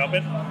House when we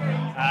open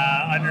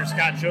under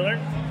Scott Schuler.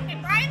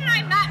 And Brian and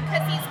I met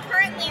because he's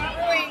currently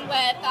brewing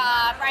with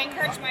Brian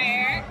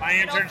Kirchmeier. My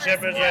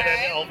internship is with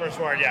Old First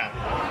Ward, yeah.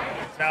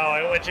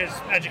 So, which is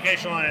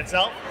educational in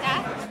itself.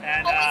 Yeah.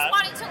 And always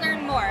wanting to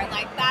learn more.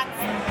 Like, that's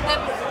the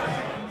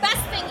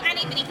best thing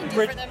anybody can do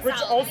for themselves.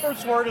 Which Old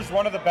First Ward is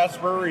one of the best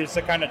breweries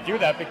to kind of do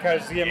that,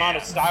 because the amount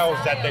of styles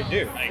that they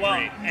do.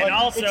 Well, and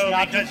also it's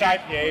not because just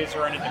IPAs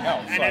or anything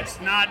else. And it's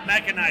not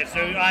mechanized. So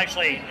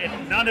actually,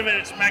 none of it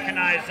is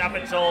mechanized up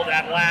until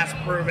that last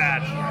brew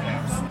batch.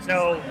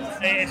 So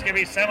it's going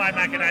to be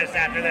semi-mechanized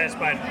after this,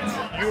 but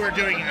you were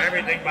doing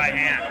everything by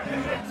hand.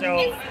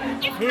 So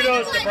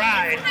kudos to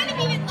Brian. It's kind of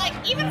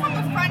even from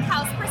a front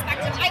house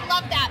perspective, I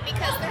love that,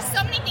 because there's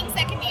so many things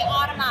that can be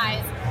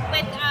automized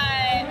with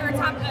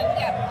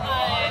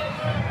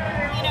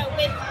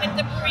with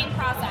the brewing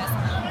process.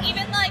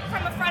 Even like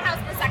from a front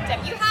house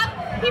perspective, you have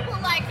people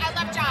like, I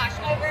love Josh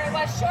over at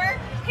West Shore.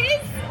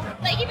 His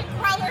even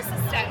crawler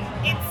system,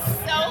 it's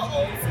so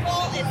old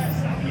school. It's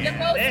the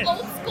most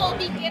old school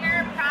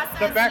beginner process.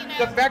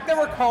 The fact that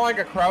we're calling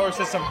a crawler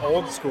system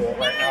old school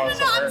right now is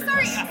I'm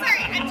sorry.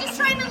 I'm just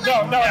trying to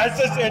No, it's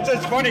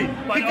just funny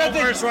because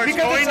it's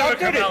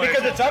updated.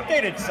 Because it's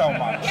updated so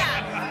much.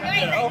 Yeah.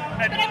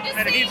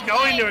 And he's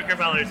going to a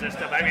Cremeller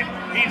system. I mean,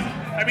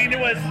 I mean,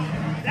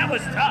 that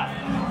was tough.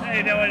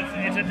 You know,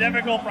 it's a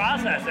difficult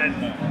process. And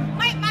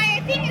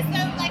my thing is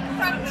though, like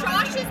from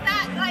Josh's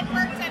that I've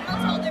worked at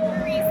multiple other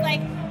breweries,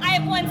 like I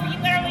have ones where you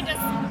literally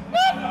just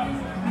whoop,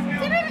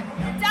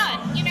 done.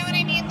 You know what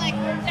I mean? Like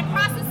the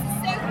process is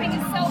so quick,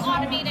 it's so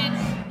automated,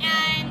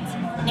 and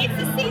it's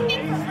the same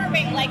thing for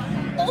brewing. Like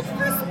Old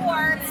First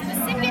War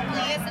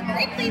specifically is a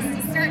great place to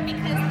start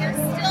because they're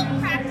still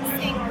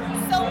practicing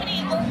so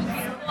many old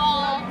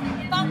school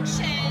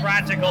functions.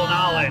 practical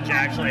knowledge,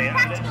 actually.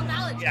 Practical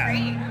knowledge, yeah,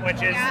 great.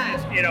 Which is,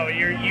 you know,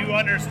 you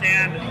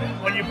understand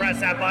when you press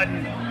that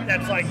button.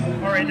 That's like,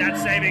 all right,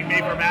 that's saving me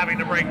from having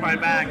to break my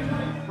back,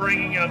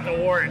 bringing up the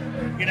wort.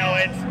 You know,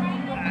 it's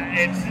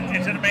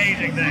an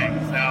amazing thing.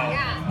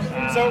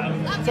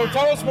 So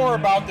tell us more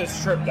about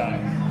this trip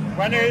then.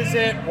 When is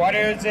it? What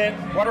is it?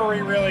 What are we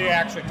really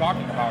actually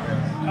talking about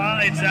here?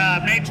 It's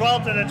May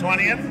 12th to the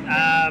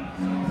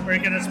 20th. We're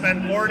going to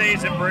spend 4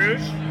 days in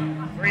Bruges,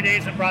 3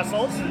 days in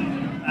Brussels.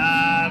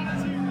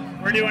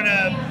 We're doing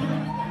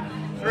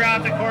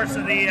throughout the course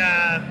of the,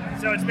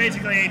 so it's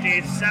basically 8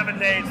 days, 7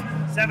 days,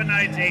 7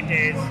 nights, 8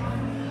 days.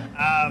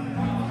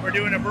 We're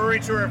doing a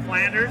brewery tour of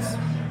Flanders.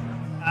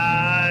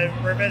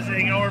 We're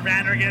visiting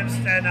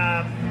Overvandergenst and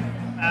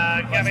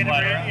Café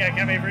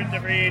de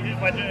Brie,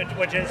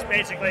 which is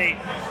basically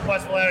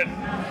West-Vlaanderen,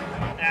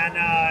 and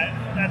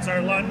that's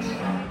our lunch.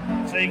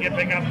 So you can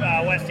pick up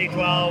West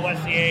E12,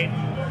 West E8,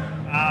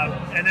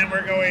 and then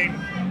we're going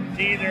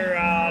to either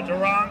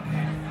Durank,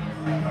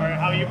 or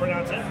how you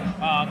pronounce it?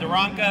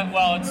 Duranka.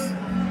 Well,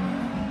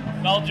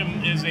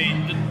 Belgium is a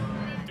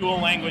dual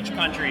language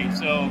country,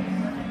 so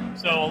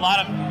a lot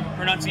of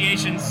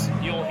pronunciations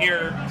you'll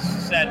hear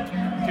said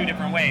two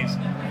different ways.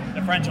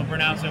 The French will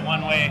pronounce it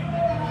one way.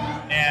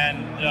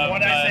 And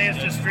what I say is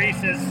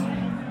Destrice is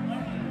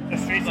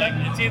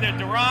it's either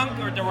Durank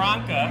or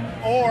Duranka,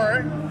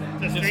 or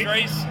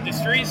Destruce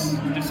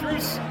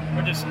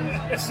or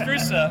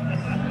Destrusa.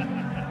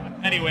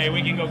 Anyway,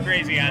 we can go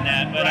crazy on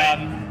that, but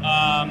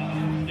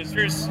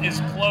Destruce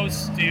is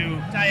close to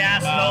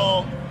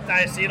diacetyl.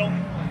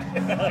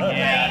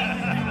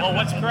 Yeah. Well,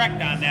 what's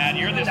correct on that?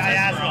 You're the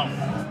diacetyl.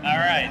 All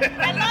right.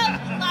 I love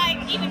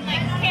even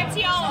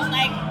Cantillon,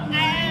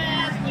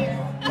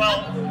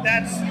 Well,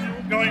 that's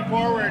going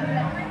forward.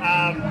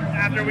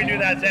 After we do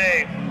that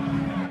day,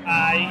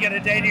 you get a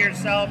day to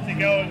yourself to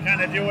go and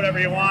kind of do whatever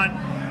you want.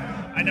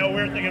 I know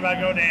we're thinking about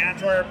going to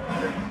Antwerp,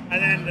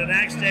 and then the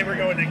next day we're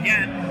going to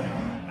Ghent.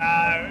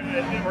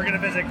 We're going to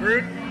visit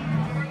Groot,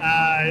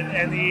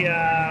 and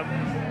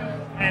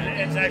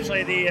it's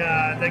actually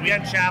the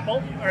Ghent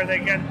Chapel or the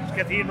Ghent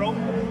Cathedral,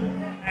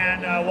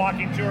 and a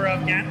walking tour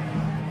of Ghent,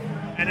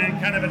 and then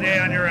kind of a day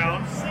on your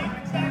own.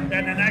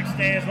 Then the next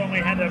day is when we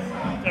head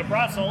to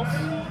Brussels.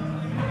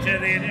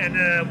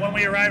 When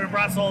we arrive in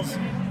Brussels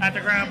at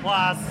the Grand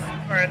Place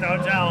or at the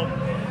hotel,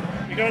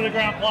 we go to the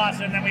Grand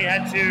Place and then we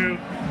head to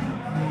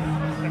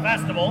the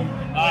festival.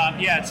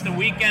 It's the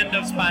weekend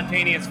of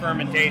spontaneous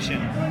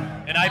fermentation,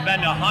 and I've been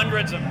to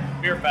hundreds of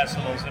beer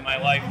festivals in my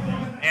life,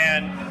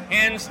 and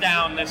hands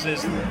down, this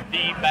is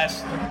the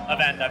best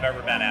event I've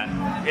ever been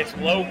at. It's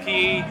low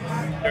key.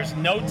 There's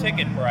no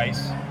ticket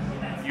price.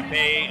 You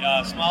pay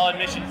a small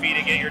admission fee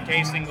to get your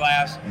tasting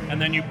glass, and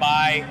then you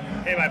buy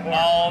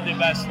all the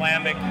best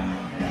lambic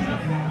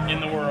in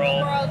the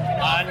world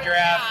on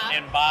draft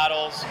in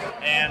bottles,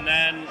 and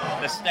then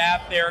the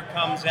staff there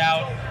comes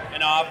out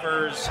and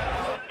offers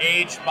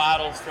aged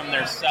bottles from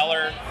their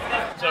cellar,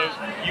 so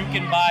you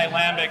can buy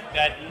lambic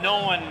that no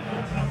one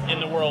in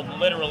the world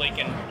literally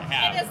can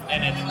have. It is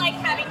literally like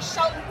having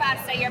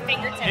Schultenfest at your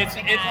fingertips.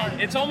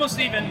 It's almost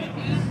even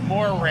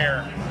more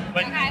rare,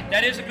 but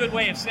that is a good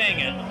way of saying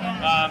it.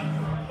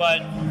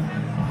 But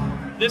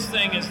this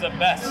thing is the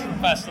best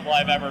festival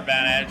I've ever been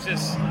at. It's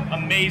just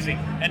amazing.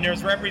 And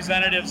there's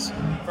representatives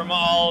from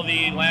all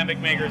the lambic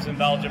makers in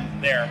Belgium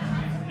there.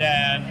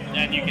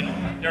 And you can,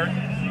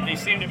 they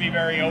seem to be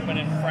very open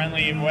and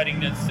friendly and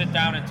willing to sit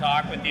down and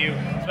talk with you,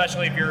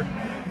 especially if you're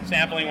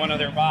sampling one of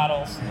their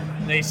bottles.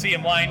 They see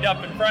them lined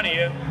up in front of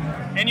you.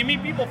 And you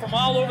meet people from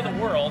all over the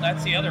world.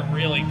 That's the other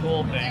really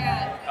cool thing.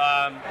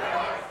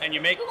 And you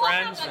make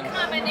friends. Have a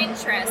common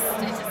interest.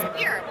 It's just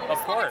beer. Of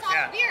course,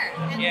 beer.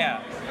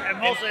 And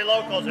mostly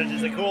locals, which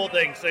is a cool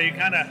thing. So you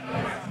kind of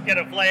get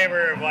a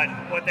flavor of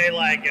what they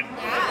like, and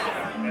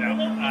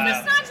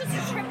it's not just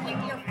a trip with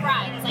your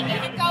friends. Like you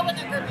can go with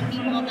a group of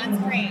people, and that's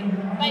great.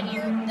 But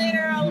you're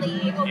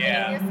literally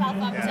opening yourself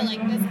up to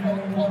like this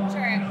whole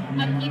culture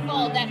of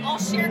people that all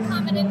share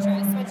common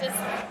interests, which is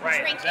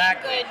drinking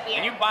good beer.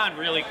 And you bond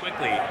really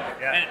quickly.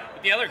 And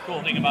the other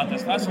cool thing about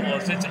this festival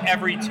is it's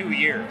every 2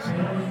 years.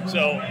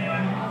 So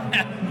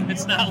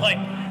it's not like,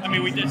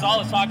 there's all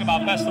this talk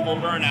about festival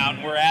burnout,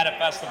 and we're at a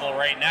festival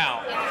right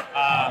now.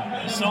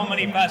 So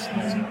many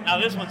festivals. Now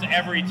this one's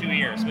every 2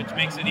 years, which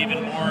makes it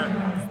even more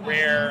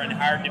rare and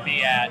hard to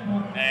be at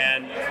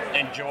and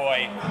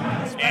enjoy.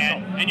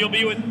 And you'll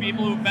be with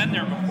people who've been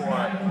there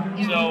before.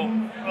 So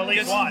at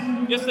least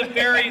one. Just a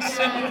very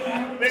simple.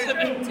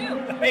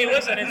 Hey,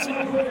 listen,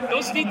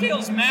 those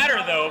details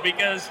matter though,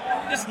 because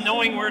just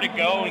knowing where to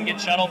go and get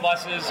shuttle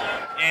buses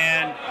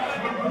and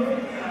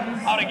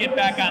how to get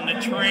back on the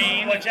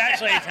train. Which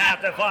actually is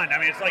half the fun. I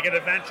mean, it's like an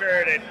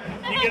adventure.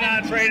 You get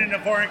on a train in a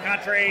foreign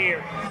country,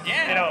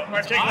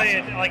 particularly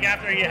awesome. Like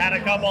after you had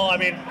a couple. I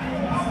mean,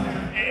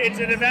 it's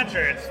an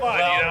adventure. It's fun.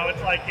 Well,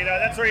 it's like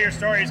that's where your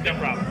stories come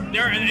from.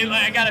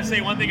 I gotta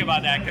say one thing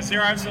about that, because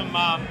there are some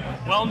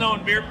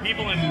well-known beer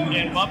people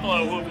in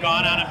Buffalo who've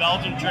gone on a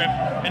Belgian trip,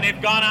 and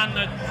they've gone on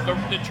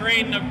the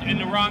train in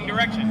the wrong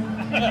direction.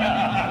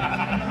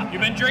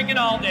 You've been drinking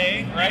all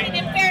day, right? I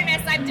mean, in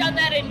fairness, I've done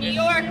that in New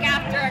York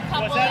after a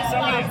couple Was that of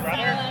somebody's months.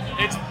 brother?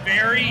 It's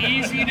very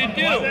easy to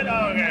do. Was it?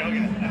 Oh,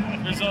 okay.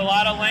 There's a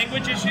lot of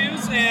language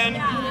issues, and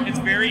it's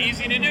very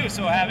easy to do.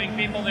 So having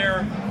people there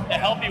to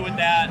help you with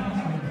that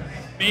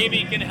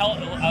maybe can help.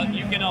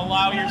 You can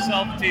allow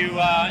yourself to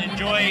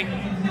enjoy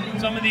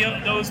some of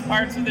those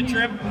parts of the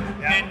trip,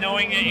 and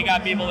knowing that you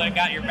got people that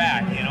got your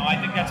back. I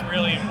think that's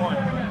really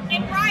important.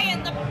 And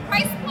Brian, the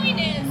price point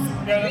is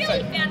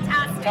really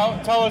fantastic.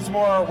 Tell us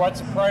more. What's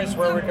the price?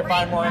 Where we can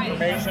find more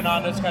information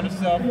on this kind of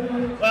stuff?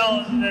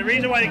 Well, the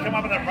reason why you come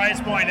up with a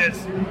price point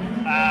is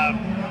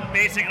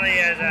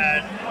basically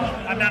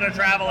I'm not a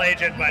travel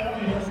agent, but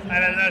I've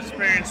had enough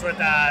experience with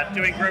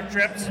doing group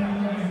trips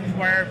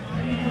where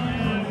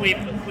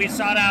we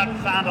sought out and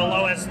found the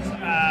lowest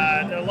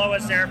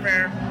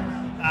airfare,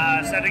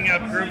 setting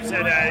up groups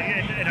in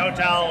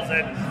hotels,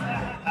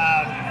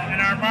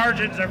 and our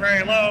margins are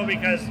very low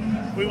because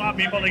we want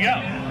people to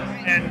go.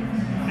 And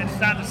it's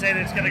not to say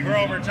that it's going to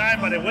grow over time,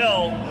 but it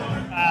will.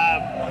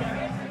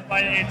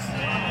 But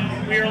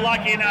we are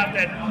lucky enough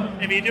that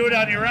if you do it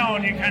on your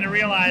own, you kind of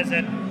realize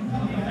that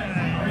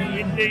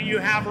you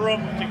have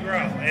room to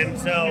grow. And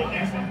so,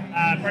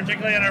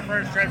 particularly on our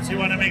first trips, you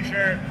want to make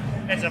sure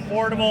it's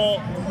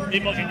affordable.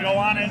 People can go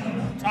on it,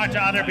 talk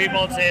to other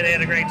people, and say they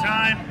had a great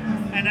time,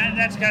 and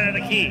that's kind of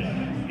the key.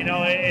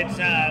 It's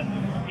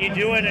you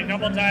do it a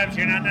couple times.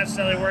 You're not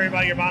necessarily worried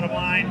about your bottom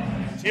line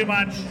too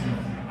much.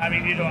 I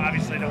mean, you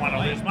obviously don't want to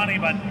lose money,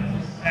 but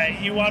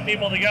you want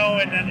people to go,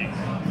 and then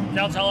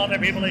they'll tell other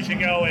people they should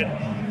go,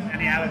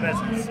 and you have a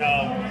business. So.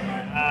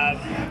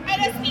 I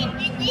just mean,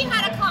 we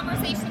had a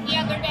conversation the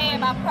other day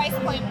about price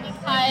point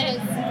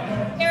because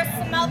there's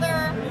some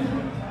other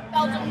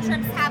Belgium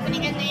trips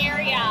happening in the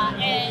area,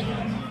 and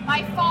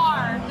by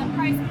far the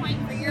price point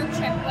for your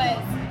trip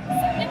was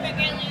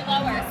significantly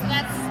lower. So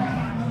that's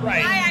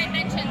why I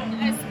mentioned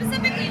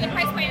specifically the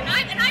price point.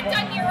 And I've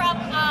done Europe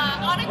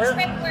on a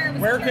trip where it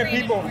was Where can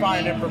people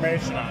find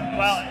information on this?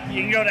 Well,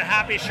 you can go to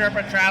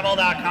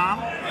happysherpatravel.com.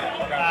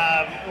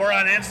 We're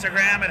on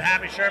Instagram at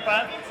Happy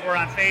Sherpa. We're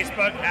on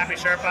Facebook, Happy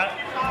Sherpa,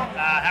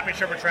 Happy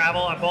Sherpa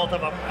Travel on both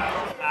of them.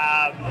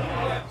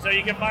 So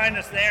you can find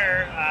us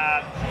there.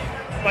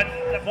 But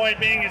the point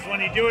being is when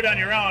you do it on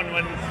your own,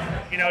 when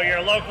you're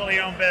a locally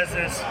owned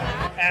business,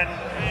 and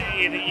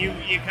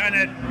you kind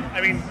of,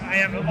 I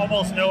have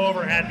almost no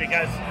overhead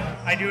because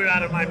I do it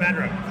out of my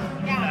bedroom.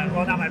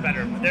 Well, not my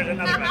bedroom. There's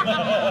another bedroom.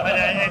 But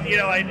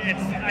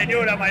I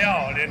do it on my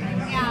own,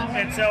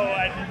 and so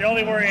the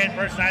only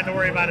person I have to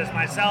worry about is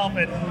myself,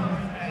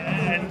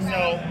 and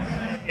so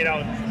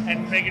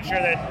and making sure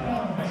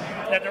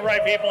that the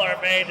right people are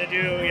paid to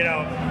do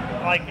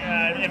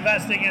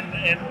investing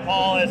in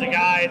Paul as a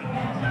guide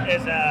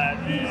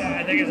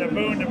I think is a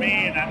boon to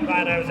me, and I'm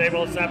glad I was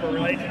able to set up a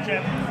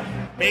relationship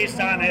based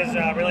on his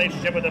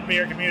relationship with the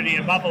beer community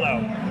in Buffalo.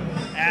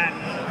 And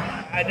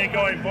I think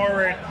going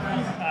forward,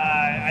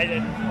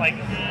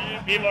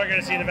 people are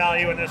going to see the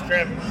value in this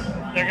trip.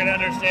 They're going to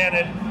understand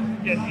it.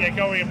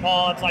 Going with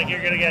Paul, it's like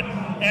you're going to get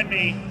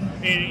envy.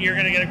 You're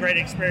going to get a great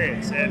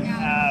experience, and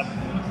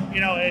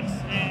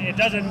it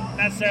doesn't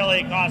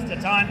necessarily cost a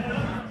ton.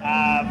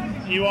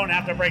 You won't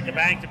have to break the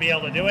bank to be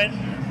able to do it.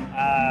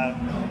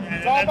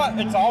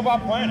 It's all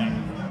about planning.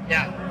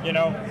 Yeah.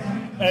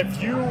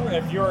 If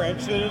you're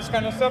interested in this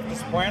kind of stuff,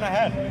 just plan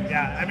ahead.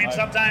 Yeah.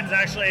 Sometimes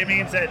actually it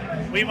means that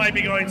we might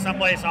be going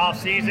someplace off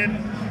season,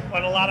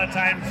 but a lot of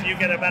times you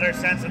get a better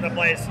sense of the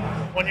place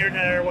when you're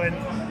there when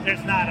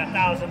there's not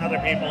 1,000 other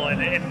people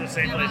in the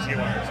same place you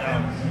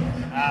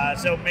are.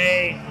 So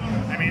May,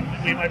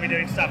 we might be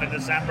doing stuff in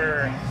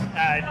December,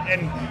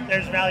 and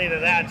there's value to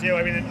that too.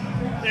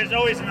 There's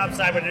always an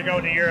upside when you're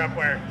going to Europe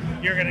where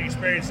you're going to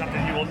experience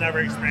something you will never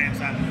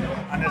experience on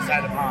this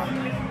side of the pond.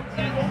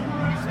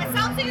 It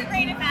sounds like a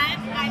great event.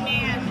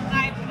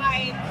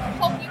 I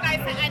hope you guys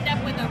end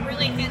up with a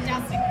really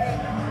fantastic group.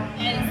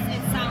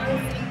 It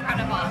sounds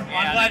incredible.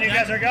 I'm glad you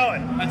guys are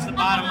going. That's the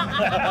bottom.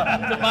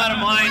 The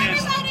bottom line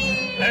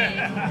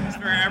is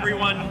for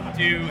everyone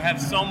to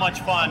have so much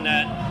fun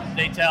that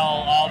they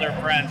tell all their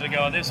friends and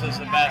go, "This was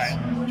the best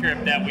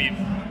trip that we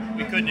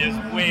couldn't. It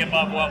was way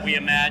above what we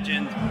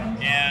imagined."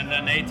 And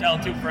then they tell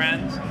two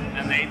friends,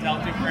 and they tell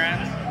two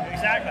friends.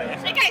 Exactly.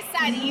 Like I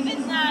said,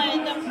 even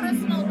the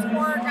personal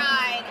tour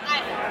guide,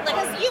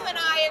 because you and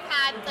I have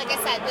had like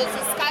I said, those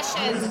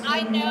discussions,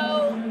 I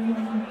know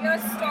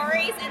your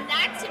stories, and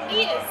that to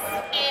me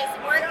is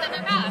worth it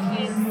enough.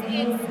 It's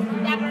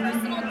that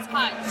personal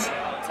touch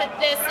to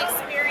this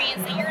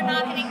experience that you're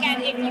not going to get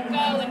if you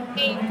go and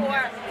pay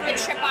for a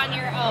trip on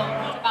your own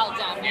to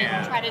Belgium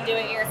and try to do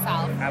it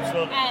yourself.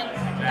 Absolutely. And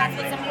that's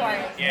what's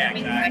important. Yeah, I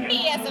mean, exactly. for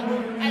me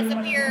as a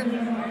beer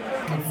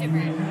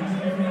consumer.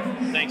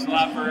 Thanks a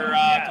lot for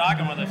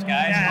talking with us,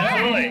 guys. Yeah,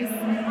 absolutely.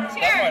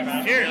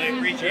 Cheers. Cheers. Really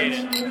appreciate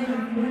it.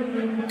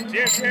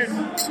 Cheers.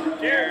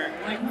 Cheers.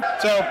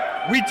 So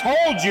we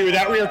told you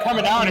that we were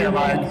coming down here,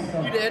 Mike.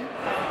 You did.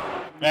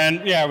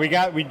 And yeah,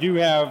 we do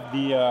have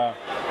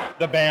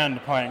the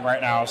band playing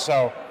right now,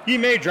 so he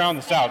may drown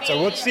this out. So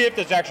let's see if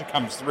this actually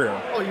comes through.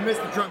 Oh, you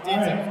missed the drunk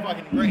dancing. It was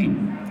fucking great.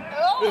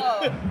 Oh.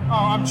 Oh,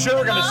 I'm sure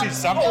we're gonna see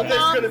something. Oh, there's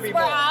gonna be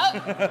more. Out.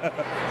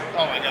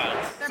 Oh my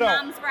god. Their So,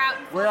 moms were out.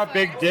 We're a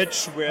big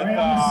ditch with.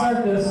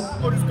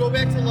 Oh, just go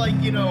back to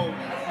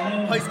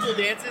high school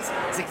dances.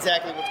 It's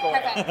exactly what's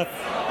going on.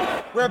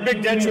 We're a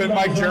big ditch with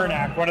Mike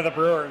Jernak, one of the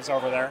brewers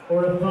over there.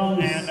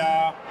 And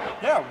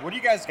yeah, what do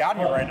you guys got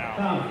here right now?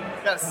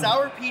 Got a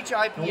sour peach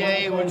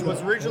IPA, which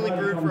was originally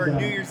brewed for a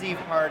New Year's Eve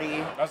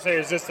party. I'll say,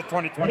 is this the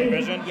 2020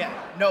 Vision? Yeah,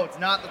 no, it's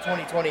not the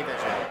 2020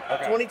 Vision.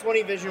 Okay.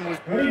 2020 Vision was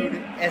brewed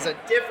as a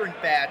different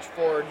batch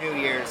for New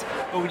Year's,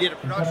 but we did a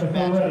production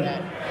batch of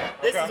that.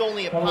 This is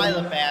only a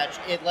pilot batch.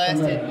 It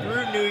lasted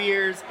through New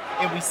Year's,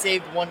 and we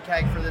saved one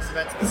keg for this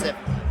event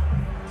specifically.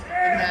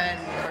 And then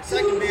our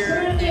second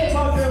beer is...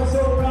 Oh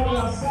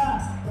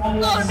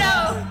no!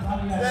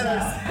 Then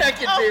our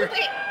second beer...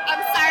 Wait,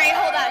 I'm sorry,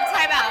 hold on,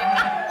 time out.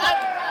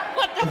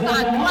 What the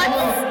fuck?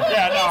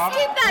 Yeah, no,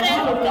 Please keep that in.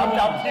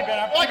 I'm keeping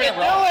it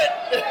Do it!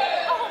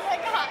 Oh my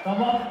god.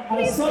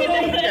 Please keep it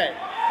in. Okay.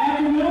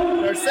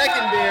 Our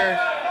second beer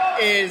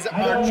is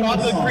our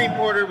chocolate cream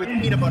porter with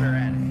peanut butter in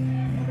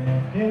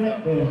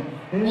it.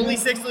 Only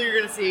 6 you're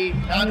going to see.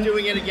 Not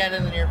doing it again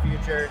in the near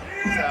future.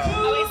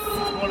 So,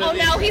 Oh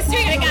no, he's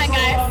doing it again,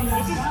 guys.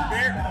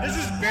 This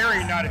is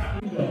very nutty.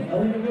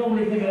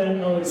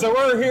 So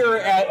we're here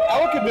at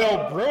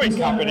Elkaville Brewing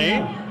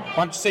Company. Why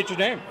don't you state your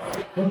name?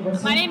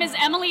 My name is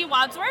Emily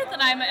Wadsworth,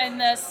 and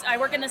I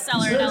work in the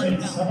cellar at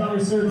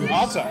Elkaville.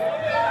 Awesome.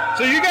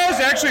 So you guys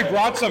actually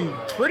brought some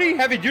pretty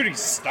heavy-duty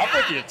stuff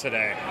with you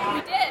today.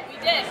 We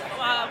did.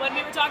 When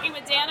we were talking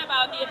with Dan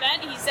about the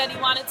event, he said he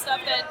wanted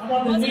stuff that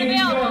wasn't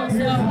available.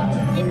 So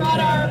we brought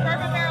our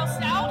bourbon barrel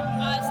stout,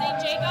 St.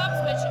 Jacobs,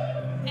 which,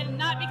 and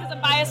not because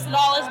I'm biased at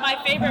all, is my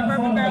favorite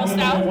bourbon barrel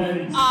stout.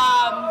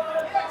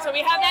 So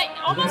we have that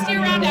almost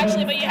year-round,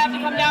 actually, but you have to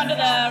come down to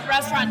the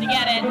restaurant to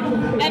get it.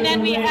 And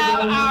then we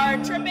have our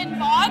Trippin'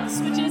 Bogs,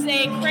 which is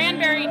a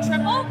cranberry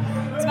triple.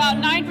 It's about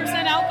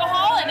 9%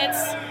 alcohol, and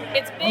it's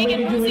big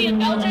and boozy and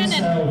Belgian,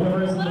 and a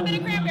little bit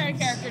of cranberry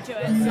character to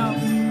it. So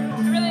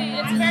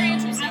it's very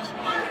interesting. I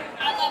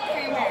love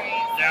cranberry.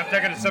 Yeah, I'm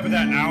taking a sip of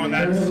that now, and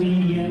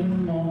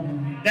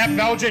that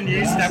Belgian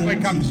yeast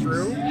definitely comes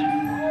through.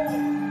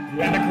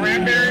 And the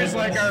cranberries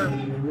are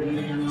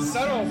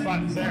subtle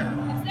but there.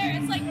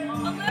 It's like a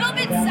little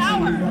bit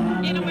sour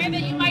in a way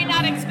that you might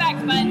not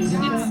expect, but I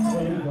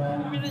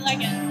really like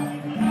it.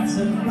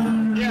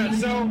 Yeah,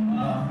 so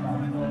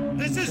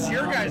this is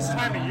your guys'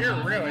 time of year,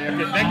 really, if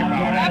you think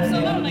about it.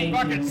 Absolutely. It's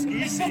fucking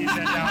ski season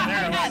down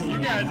there. You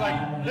guys,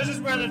 this is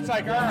when it's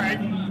all right,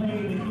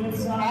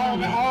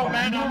 all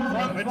men up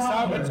front,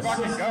 let's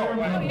fucking go.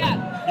 But, I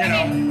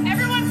mean,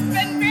 everyone's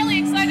been fairly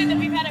excited that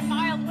we've had a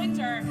mild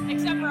winter,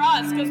 except for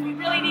us, because we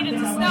really needed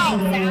to snow.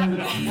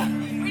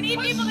 We need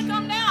people to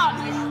come down.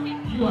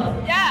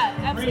 Yeah,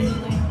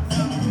 absolutely.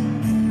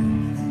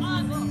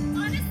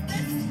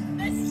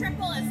 This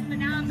triple is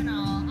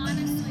phenomenal,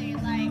 honestly.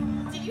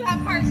 Did you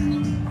have heart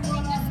in this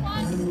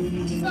one?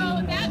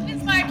 So that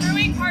is my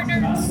brewing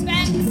partner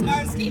Steven's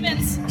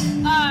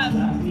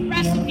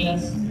recipe.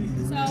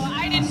 So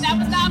that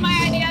was not my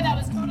idea, that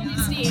was totally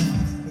Steve.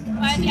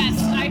 But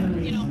yes, I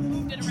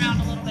moved it around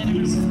a little bit.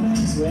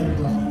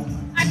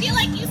 I feel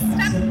like you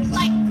stuck,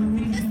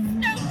 this is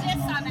no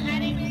diss on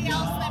anybody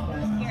else that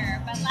brewed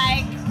here, but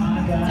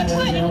to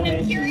put an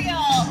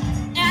Imperial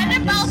and a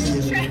Belgian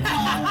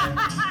triple.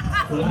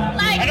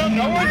 I don't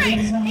know what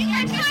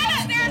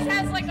Theirs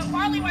has a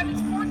barley wine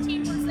that's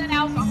 14%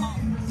 alcohol.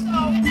 So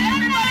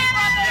everybody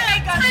brought the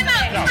fake us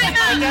today.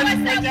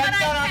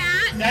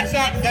 That's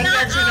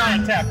actually not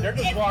on tap. They're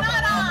just walking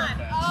on.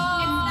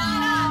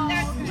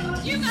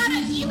 You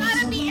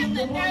gotta be in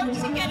the know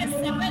to get a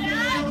sip of that.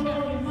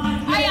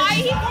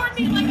 He poured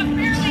me a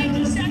fairly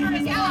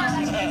generous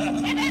amount.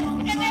 And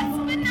it's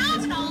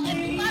phenomenal. And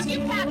we love you,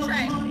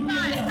 Patrick.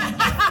 But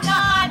it's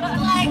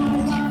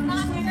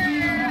not for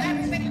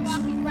everybody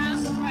walking around.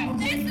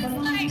 This is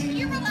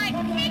you were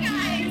hey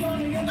guys,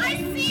 I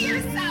see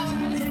your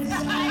sours.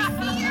 I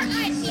see your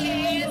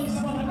IPAs.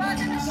 We're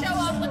gonna show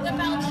up with the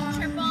Belgian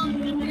triple and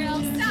real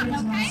stuff,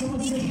 okay?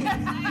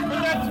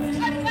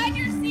 I'm glad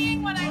you're seeing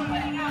what I'm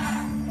putting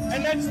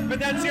out. But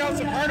that's the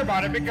awesome part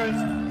about it, because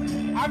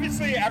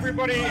obviously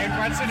everybody in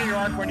Western New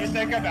York, when you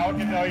think of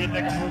Elkaville, you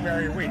think of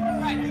blueberry wheat.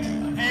 Right.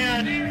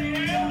 And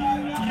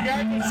you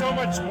guys are so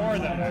much more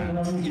than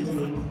that.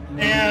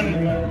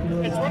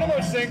 And it's one of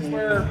those things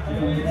where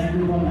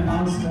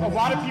a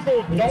lot of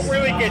people don't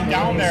really get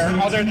down there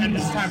other than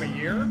this time of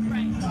year.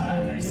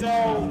 Right. So...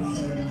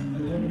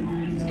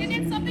 And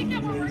it's something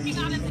that we're working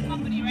on as a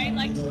company, right?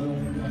 Like,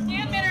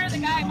 Dan Minner, the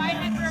guy, my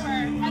head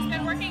brewer, has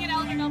been working at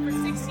Elginville for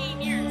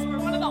 16 years. We're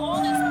one of the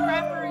oldest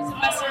craft breweries in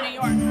Western New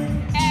York.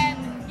 And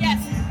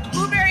yes,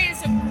 Blueberry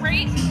is a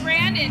great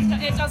brand.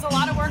 It does a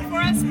lot of work for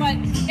us, but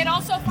it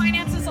also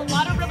finances a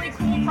lot of really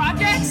cool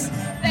projects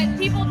that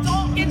people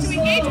don't get to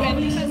engage with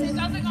because it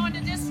doesn't go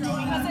into distro,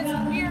 because it's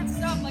weird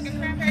stuff like a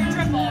cranberry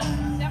triple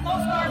that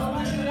most bars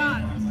won't put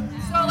on.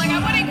 So, like, I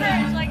would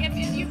encourage, like, if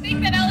you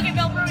think that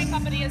Elginville Brewing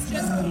Company is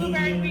just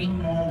blueberry wheat,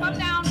 come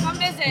down, come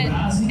visit,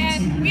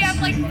 and we have,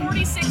 like,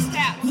 46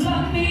 taps.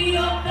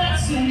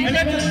 And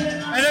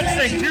that's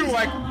the thing, too,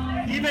 like,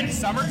 even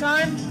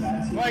summertime,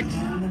 like,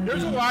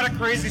 there's a lot of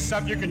crazy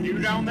stuff you can do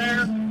down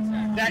there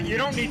that you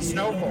don't need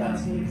snow for.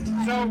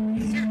 So,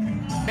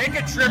 make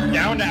a trip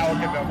down to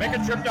Elginville, make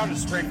a trip down to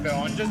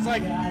Springville, and just,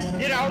 like,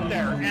 get out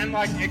there and,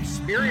 like,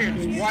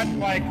 experience what,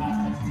 like,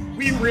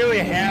 we really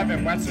have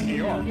in Western New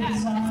York.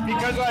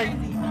 Because, like,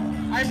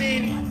 I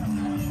mean,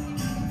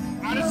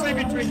 honestly,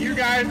 between you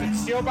guys and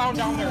Steelbound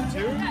down there,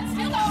 too. Yeah,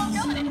 Steelbound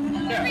killing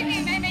it.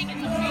 Everything they make is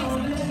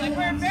amazing. Like,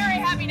 we're very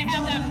happy to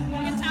have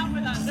them in town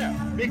with us. Yeah,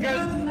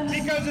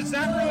 because it's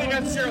not really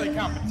necessarily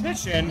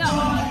competition. No.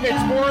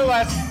 It's more or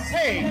less,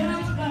 hey,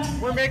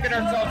 we're making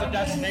ourselves a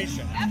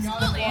destination.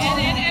 Absolutely.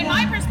 And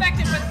my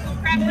perspective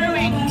with craft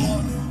brewing,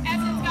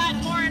 as it's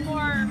gotten more and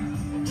more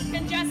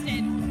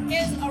congested,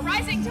 is a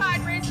rising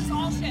tide raises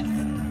all ships.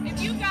 If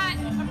you've got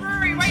a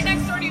brewery right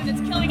next door to you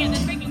that's killing it,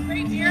 that's making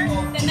great beer,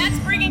 then that's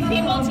bringing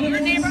people to your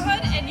neighborhood,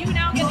 and you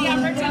now get the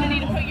opportunity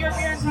to put your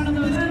beer in front of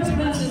those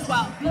consumers as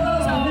well. So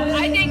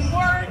I think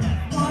more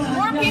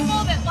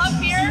people that love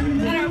beer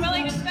and are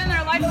willing to spend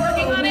their life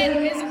working on it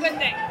is a good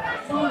thing.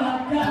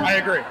 I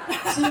agree.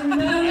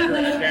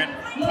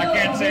 I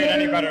can't say it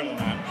any better than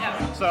that.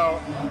 Yeah.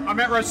 So I'm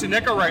at Rusty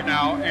Nickel right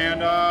now,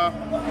 and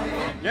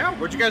yeah,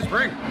 what'd you guys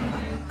bring?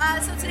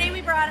 So today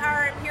we brought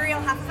our Imperial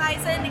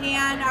Hefeweizen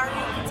and our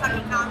new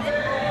Kentucky Common.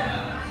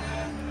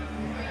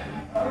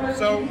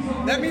 So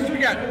that means we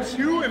got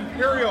 2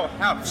 Imperial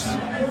Hefs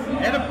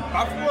and a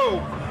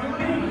Buffalo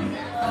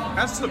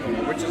Festival,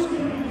 which is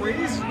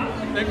crazy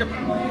to think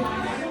about.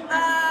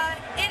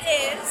 It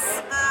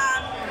is.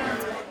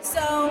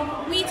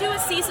 So we do a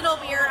seasonal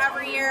beer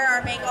every year,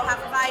 our Mango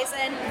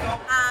Hefeweizen,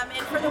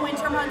 and for the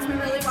winter months we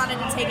really wanted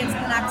to take it to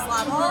the next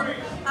level.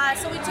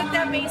 So we took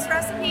that base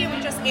recipe and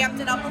we just amped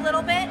it up a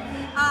little bit.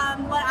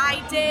 But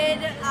I did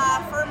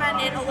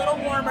ferment it a little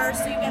warmer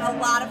so you get a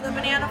lot of the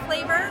banana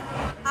flavor.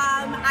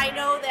 I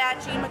know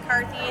that Gene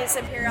McCarthy's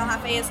Imperial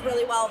Hefe is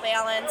really well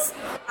balanced.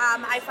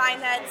 I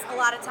find that a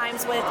lot of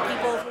times with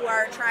people who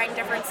are trying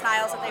different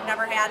styles that they've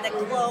never had, that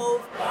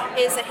clove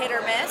is a hit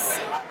or miss.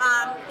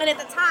 And at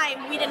the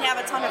time, we didn't have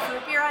a ton of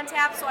fruit beer on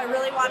tap, so I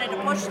really wanted to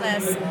push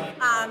this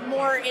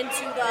more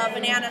into the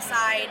banana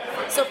side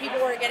so people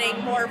were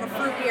getting more of a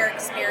fruit beer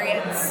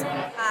experience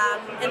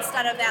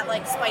instead of that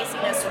like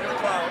spiciness from the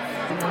clove.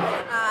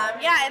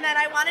 Yeah, and then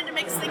I wanted to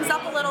mix things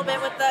up a little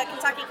bit with the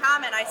Kentucky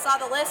Common. I saw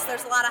the list,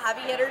 there's a lot of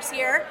heavy hitters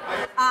here.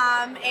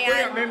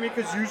 Yeah, maybe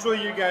because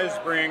usually you guys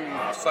bring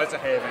Slice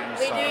of Havens.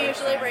 We do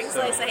usually bring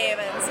Slice of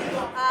Havens.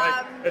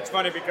 Like, it's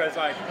funny because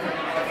like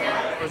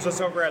I was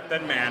just over at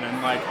Thin Man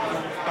and like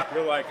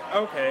you're like,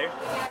 okay,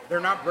 they're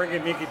not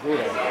bringing Mickey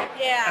Boodle.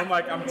 Yeah. And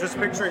like I'm just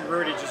picturing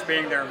Rudy just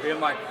being there and being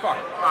like, fuck,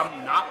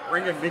 I'm not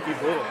bringing Mickey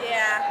Boodle.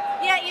 Yeah.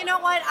 Yeah, you know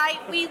what?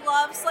 We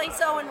love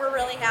Slice-O and we're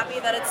really happy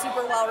that it's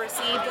super well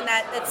received and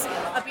that it's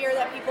a beer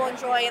that people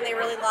enjoy and they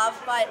really love.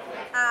 But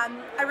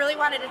I really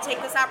wanted to take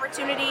this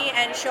opportunity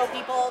and show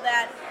people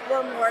that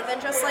we're more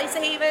than just Slice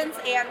of Havens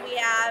and we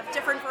have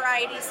different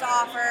varieties to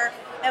offer.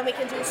 And we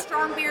can do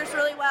strong beers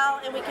really well,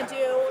 and we can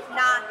do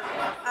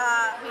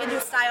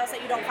styles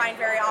that you don't find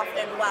very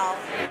often well,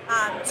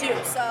 too.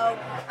 So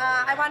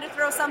I wanted to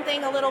throw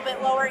something a little bit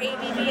lower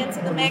ABV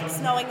into the mix,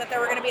 knowing that there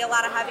were going to be a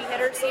lot of heavy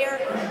hitters here,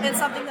 and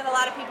something that a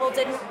lot of people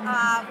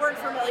weren't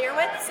familiar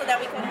with, so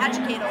that we could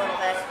educate a little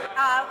bit.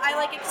 I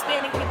like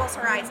expanding people's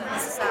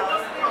horizons.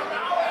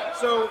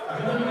 So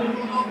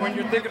when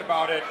you're thinking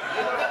about it,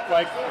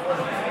 like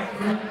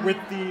with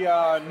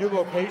the new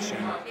location,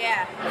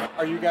 yeah,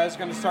 are you guys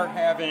going to start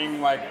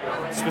having like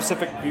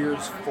specific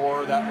beers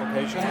for that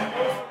location?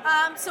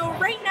 So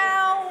right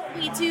now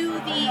we do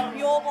the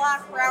Mule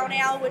Block Brown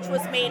Ale, which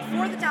was made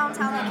for the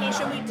downtown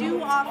location. We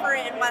do offer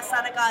it in West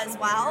Seneca as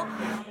well.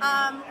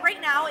 Right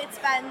now it's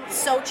been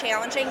so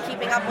challenging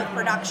keeping up with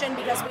production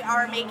because we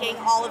are making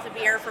all of the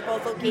beer for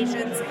both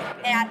locations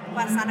at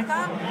West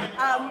Seneca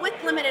with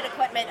limited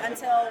equipment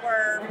until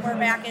we're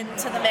back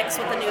into the mix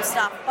with the new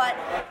stuff. But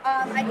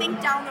I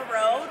think down the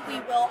road we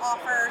will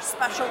offer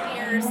special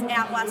beers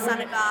at West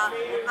Seneca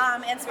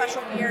and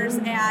special beers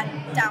at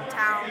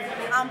downtown.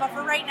 But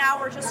for right now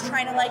we're just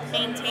trying to like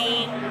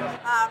maintain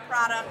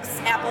products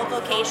at both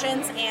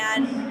locations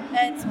and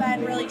it's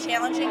been really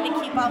challenging to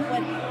keep up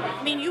with.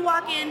 I mean, you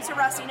walk into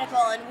Rusty Nickel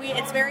and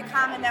it's very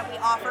common that we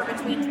offer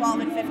between 12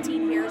 and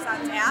 15 beers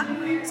on tap.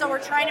 So we're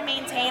trying to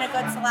maintain a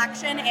good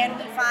selection, and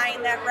we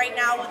find that right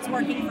now what's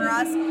working for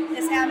us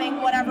is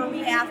having whatever we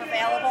have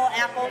available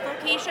at both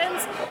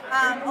locations.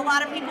 A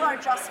lot of people are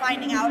just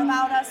finding out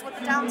about us with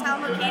the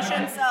downtown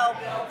location, so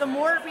the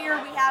more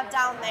beer we have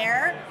down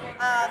there,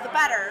 the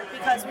better,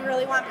 because we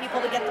really want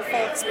people to get the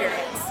full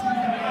experience.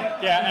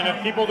 Yeah, and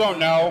if people don't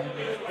know,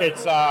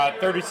 it's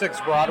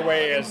 36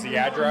 Broadway is the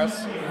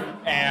address,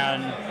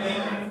 and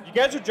you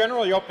guys are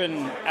generally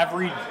open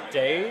every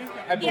day,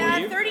 I believe.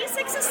 Yeah,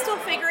 36 is still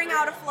figuring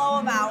out a flow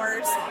of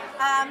hours.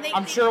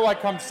 I'm sure,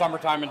 like, come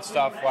summertime and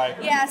stuff, like...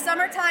 Yeah,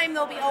 summertime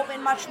they'll be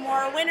open much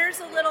more. Winter's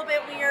a little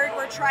bit weird.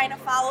 We're trying to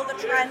follow the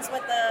trends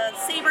with the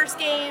Sabres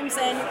games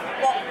and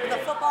the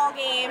football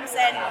games,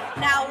 and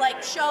now,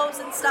 like, shows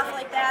and stuff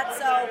like that.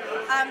 So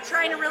I'm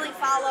trying to really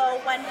follow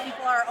when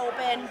people are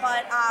open,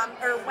 but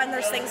or when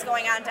there's things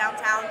going on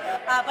downtown.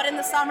 But in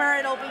the summer,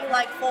 it'll be,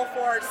 like, full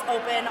force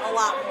open a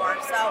lot more.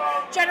 So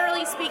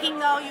generally speaking,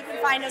 though, you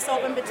can find us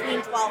open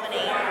between 12 and 8.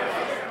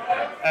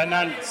 And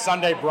then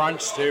Sunday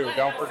brunch, too.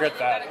 Don't forget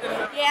that.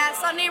 Yeah,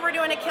 Sunday we're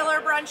doing a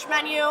killer brunch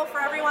menu for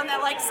everyone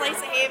that likes Slice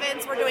of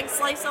Havens. We're doing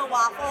Slice-O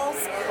waffles,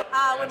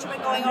 which have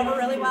been going over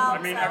really well. I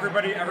mean,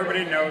 everybody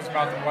knows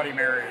about the Bloody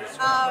Marys.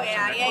 Oh,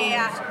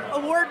 yeah.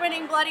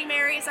 Award-winning Bloody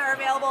Marys are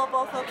available at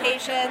both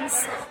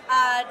locations.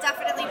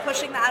 Definitely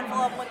pushing the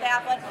envelope with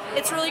that, but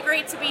it's really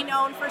great to be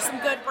known for some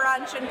good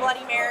brunch and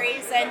Bloody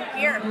Marys and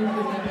beer.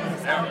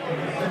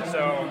 Yeah.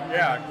 So,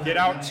 yeah, get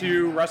out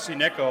to Rusty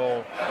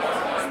Nickel,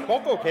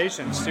 both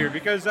locations, too,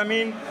 because, I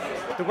mean,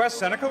 the West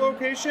Seneca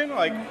location,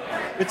 like,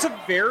 it's a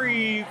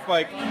very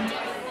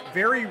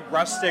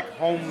rustic,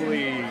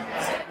 homely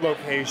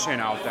location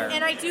out there.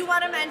 And I do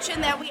want to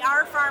mention that we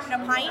are farm to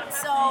pint,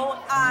 so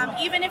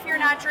even if you're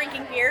not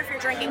drinking beer, if you're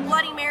drinking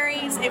Bloody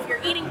Marys, if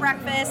you're eating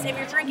breakfast, if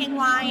you're drinking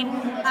wine,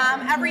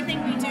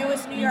 everything we do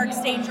is New York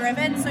State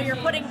driven, so you're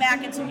putting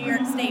back into New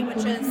York State,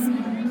 which is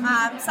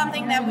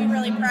something that we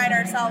really pride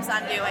ourselves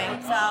on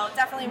doing, so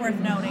definitely worth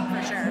noting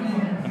for sure.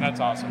 And that's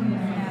awesome.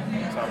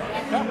 So,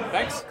 yeah,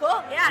 thanks.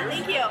 Cool, yeah,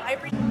 thank you. I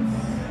appreciate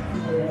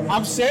it.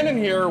 I'm standing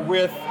here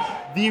with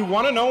the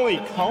one and only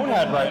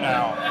Conehead right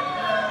now.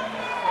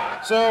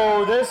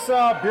 So this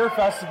beer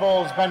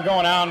festival has been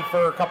going on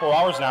for a couple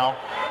hours now.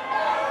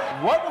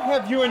 What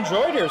have you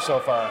enjoyed here so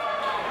far?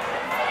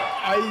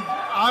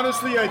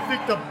 I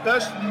think the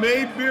best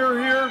made beer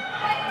here,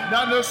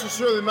 not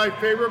necessarily my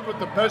favorite, but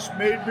the best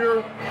made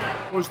beer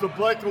was the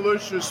Black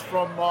Delicious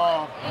from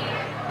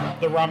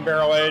the rum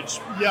barrel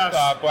aged. Yes,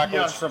 Black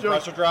Delicious from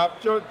Pressure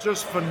Drop.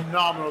 Just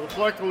phenomenal. The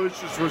Black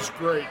Delicious was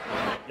great.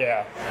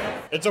 Yeah,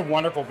 it's a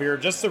wonderful beer.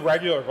 Just the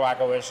regular Black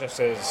Delicious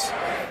is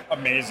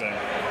amazing.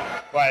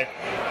 Like,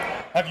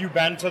 have you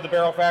been to the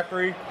Barrel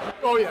Factory?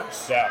 Oh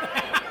yes. Yeah.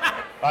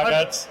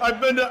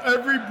 I've been to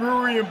every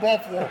brewery in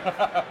Buffalo.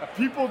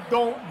 People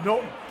don't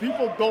know.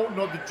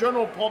 The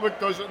general public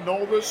doesn't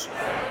know this,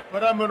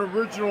 but I'm an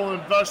original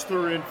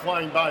investor in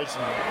Flying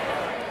Bison.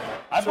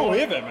 I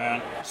believe it,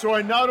 man. So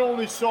I not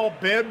only sell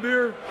bad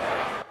beer,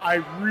 I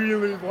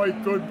really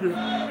like good beer.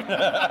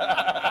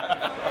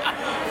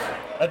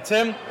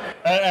 Tim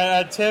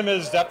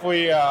is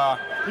definitely...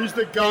 he's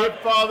the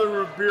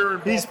godfather of beer in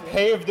Buffalo. He's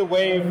paved the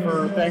way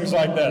for things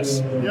like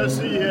this. Yes,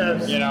 he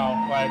has. You know,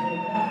 like...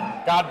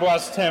 God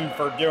bless Tim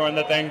for doing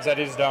the things that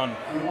he's done,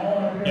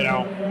 you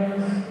know.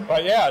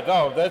 But yeah,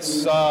 no,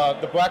 that's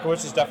the Black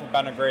Witch has definitely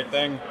been a great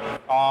thing.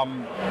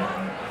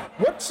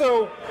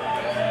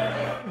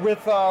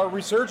 With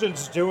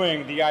Resurgence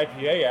doing the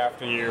IPA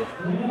after you,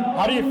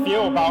 how do you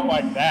feel about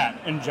like that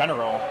in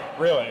general,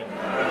 really?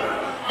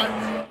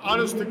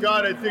 Honest to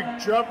God, I think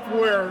Jeff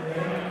Ware,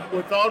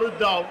 without a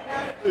doubt,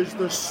 is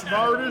the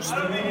smartest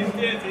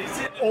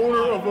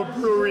owner of a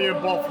brewery in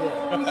Buffalo.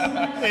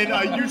 And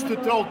I used to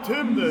tell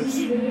Tim this,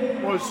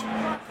 was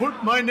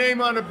put my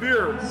name on a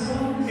beer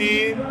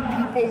and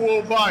people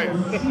will buy it.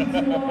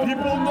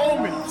 People know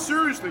me.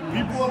 Seriously,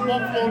 people in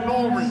Buffalo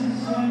know me.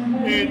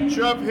 And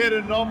Jeff had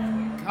enough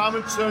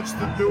common sense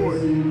to do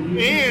it.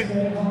 And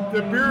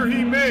the beer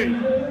he made,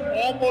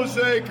 all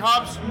Mosaic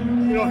hops,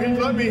 he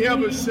let me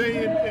have a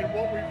say in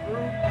what we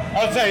brew.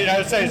 I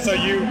would say, so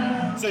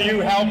you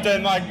helped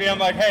in like being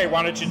like, hey,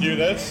 why don't you do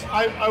this?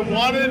 I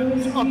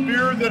wanted a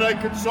beer that I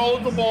could sell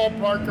at the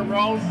ballpark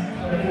around,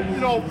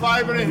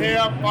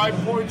 5.5%,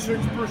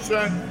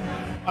 5.6%.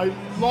 I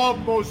love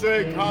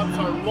Mosaic hops.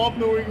 I love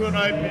New England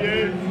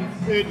IPA,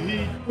 and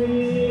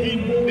he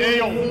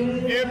nailed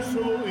it.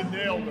 Absolutely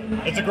nailed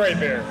it. It's a great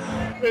beer.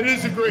 It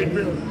is a great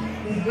beer,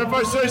 if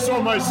I say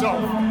so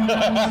myself.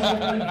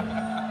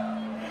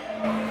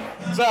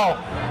 So,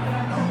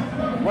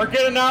 we're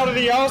getting out of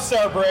the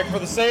All-Star break for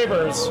the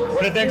Sabres. What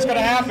do you think's going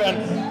to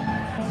happen?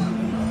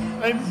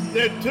 I'm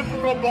that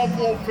typical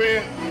Buffalo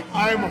fan.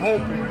 I'm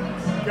hoping.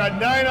 Got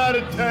 9 out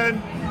of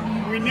 10.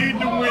 We need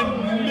to win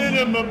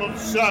minimum of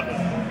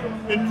 7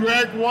 and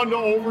drag one to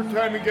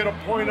overtime and get a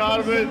point out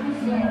of it.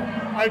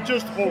 I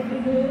just hope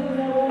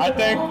it. I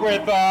think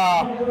with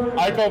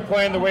Eichel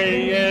playing the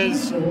way he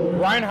is,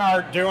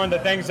 Reinhardt doing the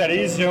things that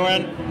he's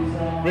doing,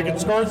 we can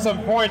score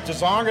some points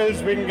as long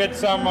as we can get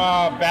some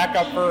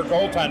backup for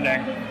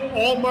goaltending.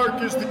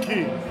 Allmark is the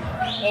key.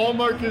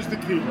 Allmark is the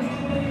key.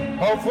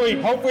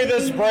 Hopefully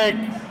this break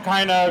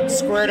kind of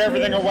squared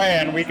everything away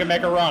and we can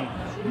make a run.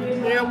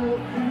 Yeah,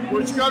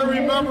 what you got to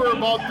remember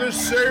about this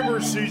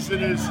Sabre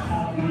season is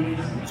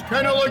it's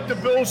kind of like the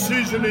Bills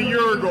season a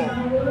year ago.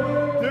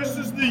 This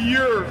is the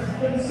year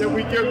that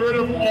we get rid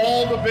of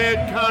all the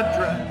bad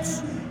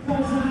contracts.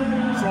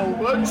 So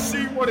let's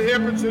see what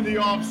happens in the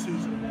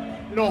offseason.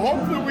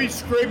 Hopefully we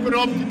scrape it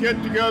up to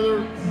get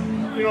together,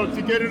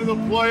 to get into the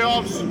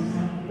playoffs.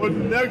 But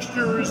next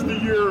year is the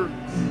year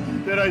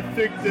that I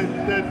think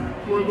that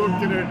we're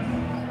looking at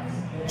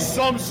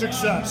some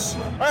success.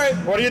 All right,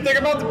 what do you think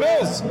about the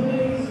Bills?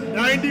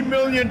 $90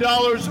 million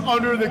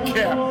under the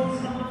cap.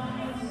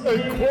 A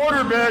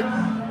quarterback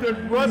that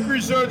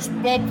represents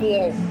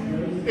Buffalo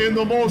in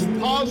the most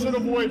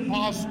positive way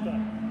possible.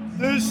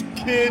 This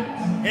kid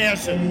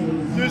has it.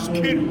 This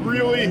kid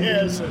really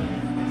has it.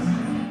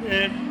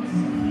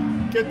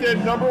 And get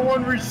that number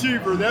one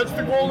receiver. That's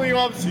the goal in the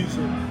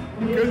offseason.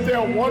 Get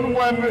that one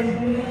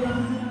weapon.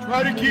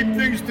 Try to keep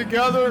things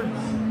together.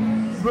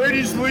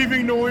 Brady's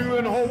leaving New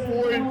England,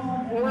 hopefully,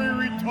 or he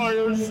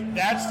retires.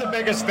 That's the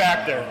biggest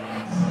factor.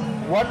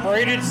 What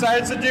Brady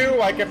decides to do,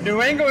 like if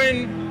New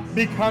England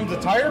becomes a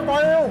tire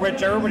fire,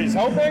 which everybody's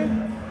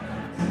hoping,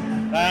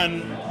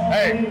 then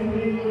hey,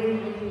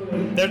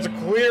 there's a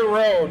clear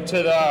road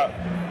to the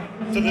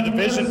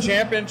division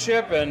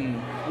championship,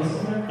 and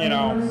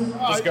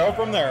just go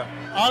from there.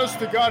 Honest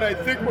to God, I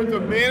think with the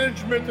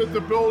management that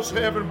the Bills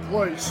have in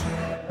place,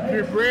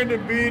 between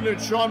Brandon Beane and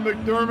Sean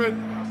McDermott,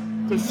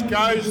 the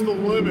sky's the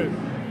limit.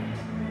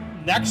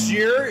 Next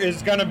year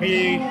is going to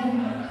be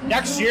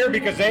next year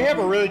because they have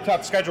a really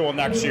tough schedule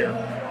next year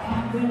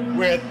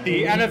with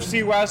the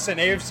NFC West and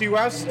AFC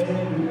West.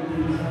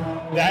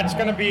 That's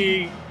going to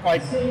be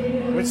like,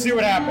 let's see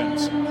what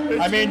happens.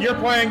 I mean, you're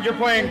playing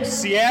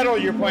Seattle,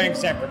 you're playing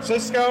San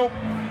Francisco,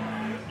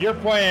 you're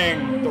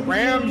playing the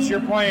Rams,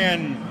 you're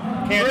playing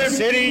Kansas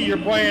City, you're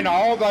playing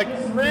all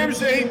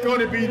Rams ain't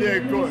going to be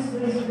that good.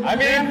 I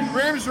mean,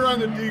 Rams are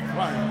on the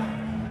decline.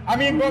 I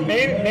mean, but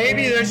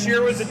maybe this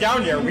year was a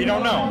down year. We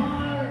don't know.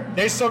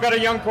 They still got a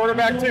young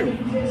quarterback too.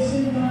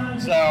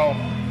 So,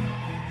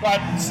 but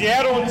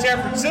Seattle and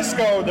San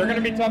Francisco, they're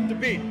going to be tough to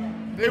beat.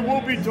 They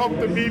will be tough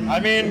to beat. I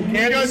mean,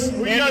 Kansas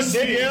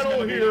City,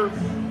 Seattle here.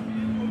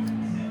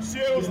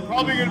 Seattle's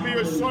probably going to be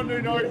a Sunday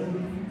night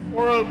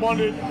or a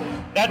Monday.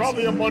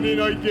 Probably a Monday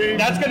night game.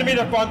 That's going to be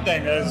the fun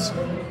thing. Is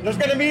there's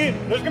going to be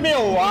a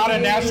lot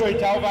of nationally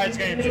televised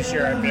games this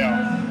year, I feel.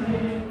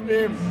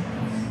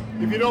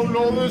 If you don't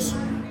know this,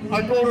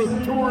 I go to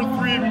 2 or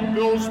 3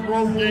 Bills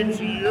road games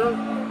a year.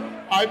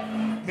 I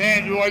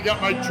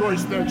got my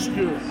choice next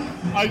year.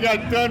 I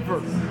got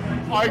Denver.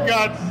 I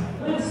got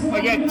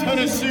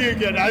Tennessee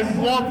again. I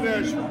love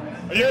Nashville.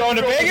 Are you going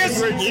to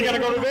Vegas? Are you going to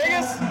go to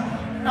Vegas?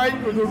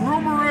 The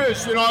rumor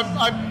is,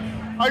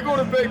 I go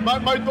to Vegas.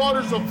 My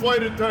daughter's a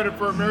flight attendant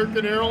for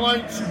American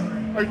Airlines.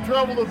 I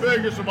travel to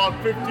Vegas about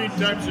 15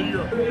 times a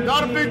year.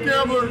 Not a big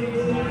gambler.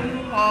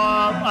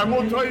 I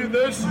will tell you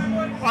this.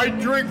 I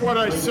drink what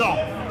I sell.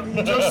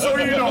 Just so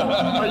you know,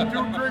 I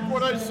do drink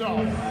what I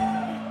sell.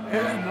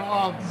 And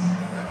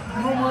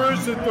rumor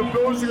is that the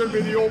Bills are going to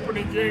be the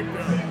opening game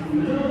there.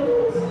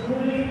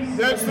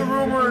 That's the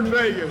rumor in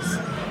Vegas.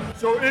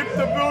 So if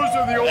the Bills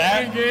are the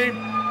opening game,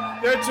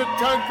 that's a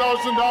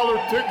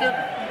 $10,000 ticket.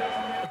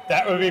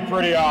 That would be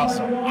pretty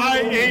awesome.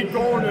 I ain't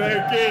going to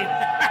that game.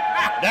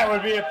 That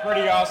would be a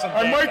pretty awesome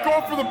game. I might go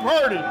for the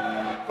party,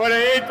 but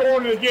I ain't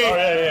going to the game. Oh,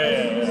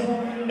 yeah.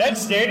 That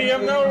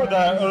stadium, though,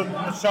 the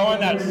show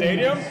in that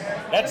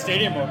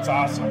stadium looks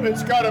awesome.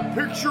 It's got a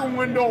picture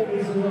window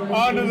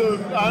onto the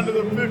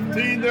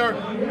 15 there.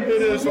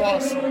 It is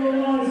awesome.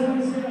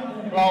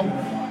 Well,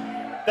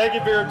 thank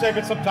you for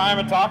taking some time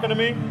and talking to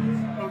me.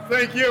 Well,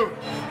 thank you.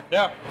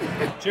 Yeah.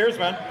 Cheers,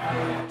 man.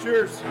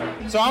 Cheers.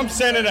 So I'm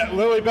sitting at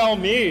Lilybell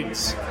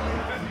Meads.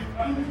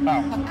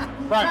 Oh.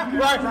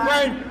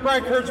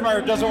 Brian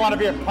Kurtzmeyer doesn't want to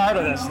be a part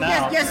of this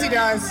now. Yes, he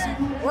does.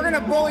 We're going to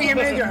bully him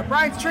into it.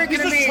 Brian's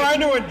drinking a mead. He's just trying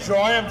to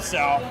enjoy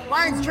himself.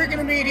 Brian's drinking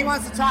a mead. He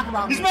wants to talk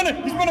about me. He's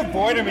been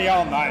avoiding me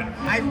all night.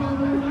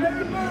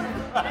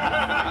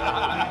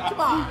 Come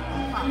on.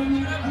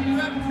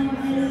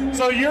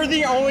 So you're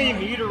the only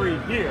meadery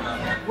here?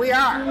 We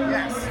are,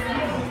 yes.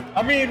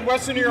 I mean,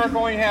 Western New York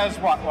only has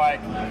what,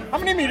 how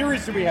many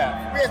meaderies do we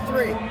have? We have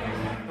 3.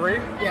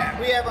 3? Yeah,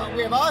 we have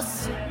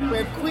us, we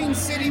have Queen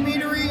City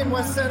Meadery in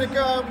West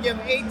Seneca, we have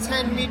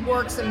 810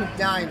 Meatworks in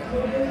Medina.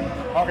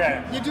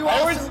 Okay. You do I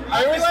always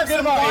forget some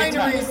about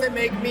wineries that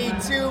make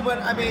mead too,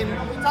 but I mean,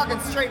 we're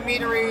talking straight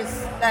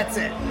meaderies, that's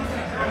it.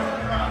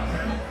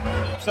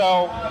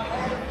 So,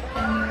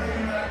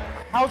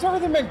 how's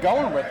everything been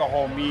going with the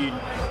whole mead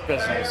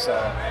business?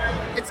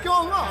 It's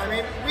going well. I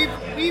mean,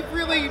 we've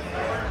really,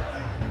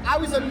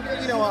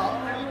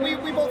 we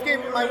both came,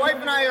 my wife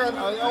and I are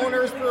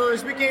owners,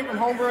 brewers. We came from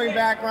home brewing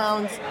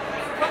backgrounds.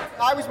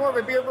 I was more of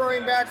a beer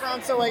brewing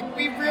background, so like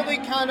we really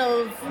kind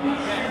of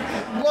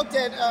looked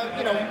at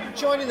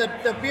joining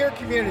the beer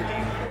community.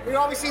 We've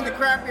always seen the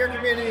craft beer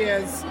community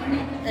as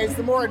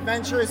the more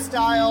adventurous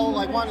style,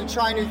 like wanting to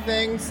try new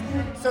things.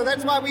 So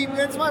that's why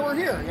we're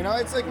here.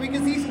 It's like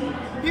because these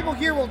people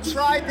here will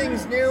try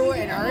things new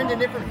and are into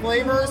different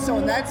flavors. So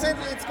in that sense,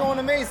 it's going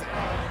amazing.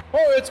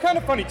 Well, it's kind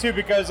of funny too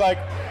because like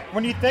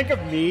when you think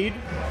of mead,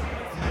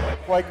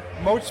 like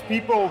most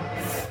people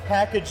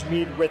package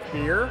mead with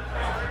beer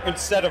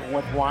instead of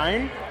with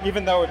wine,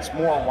 even though it's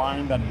more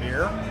wine than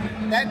beer.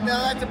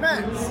 That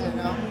depends.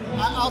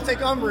 I'll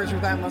take umbrage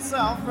with that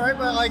myself, right?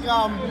 But like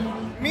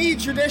mead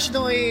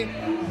traditionally,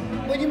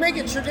 when you make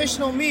a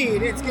traditional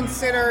mead, it's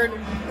considered.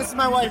 This is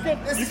my wife.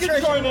 You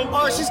can join in.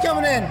 Oh, she's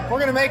coming in. We're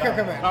gonna make her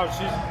come in. Oh,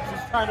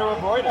 she's trying to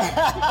avoid it.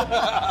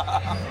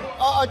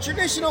 A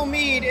traditional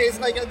mead is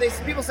like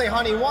people say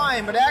honey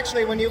wine, but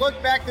actually, when you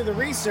look back through the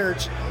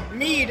research,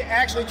 mead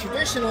actually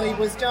traditionally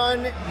was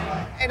done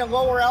in a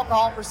lower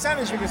alcohol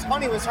percentage because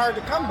honey was hard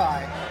to come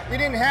by. We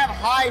didn't have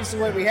hives the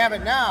way we have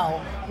it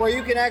now, where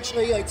you can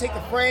actually like take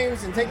the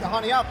frames and take the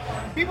honey up.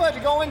 People had to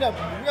go into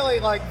really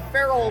like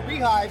feral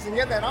beehives and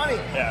get that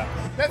honey. Yeah.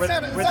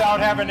 Without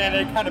having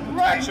any kind of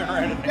protection or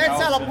anything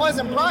That's else. not a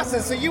pleasant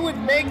process. So you would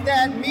make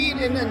that mead,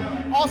 and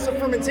then also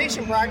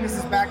fermentation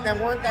practices back then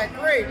weren't that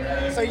great.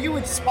 So you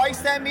would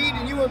spice that mead,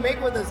 and you would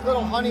make with as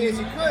little honey as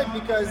you could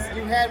because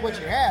you had what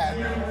you had.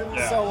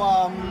 Yeah. So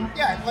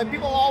like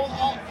people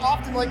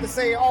often like to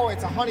say, oh,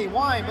 it's a honey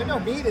wine, but no,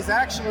 mead is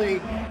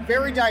actually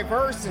very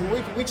diverse, and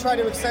we try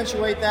to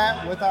accentuate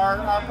that with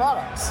our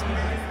products.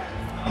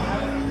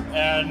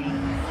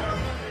 And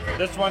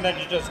this one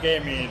that you just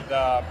gave me,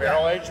 the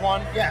barrel-aged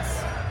one?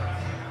 Yes.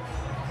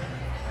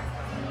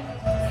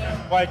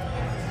 Like,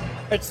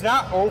 it's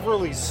not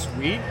overly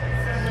sweet.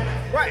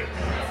 Right.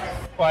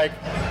 Like,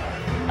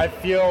 I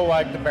feel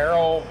like the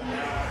barrel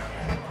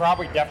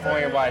probably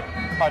definitely, like,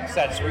 cuts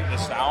that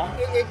sweetness down.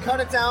 It cut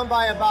it down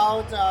by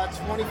about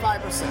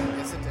 25%.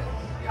 Yes, it did.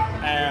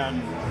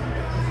 And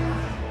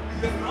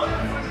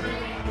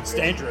it's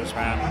dangerous,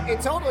 man.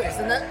 It totally is.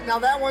 And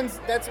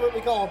that's what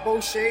we call a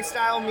Bochet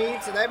style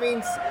mead. So that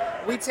means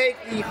we take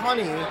the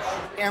honey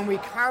and we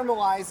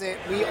caramelize it.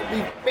 We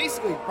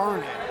basically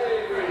burn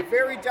it.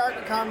 Very dark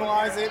to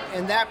caramelize it,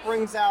 and that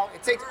brings out,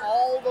 it takes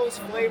all those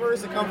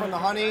flavors that come from the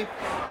honey.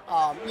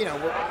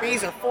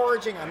 Bees are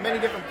foraging on many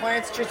different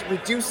plants, just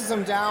reduces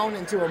them down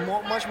into a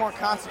much more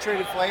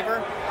concentrated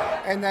flavor.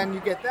 And then you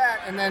get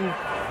that, and then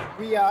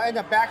we end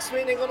up back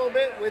sweetening a little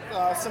bit with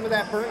some of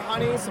that burnt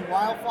honey, some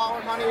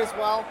wildflower honey as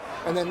well.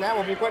 And then that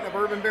will be put in a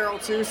bourbon barrel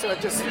too, so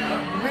it just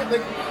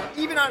really,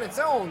 even on its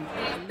own,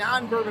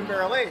 non-bourbon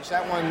barrel aged,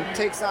 that one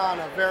takes on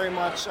a very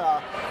much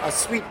a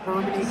sweet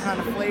bourbony kind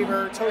of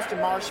flavor, toasted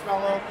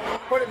marshmallow.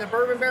 Put it in the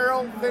bourbon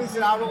barrel, thins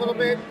it out a little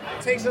bit,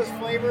 takes those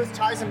flavors,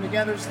 ties them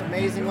together just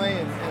amazingly,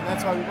 and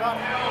that's why we brought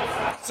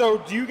it. So,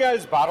 do you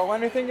guys bottle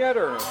anything yet,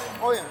 or?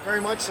 Oh yeah,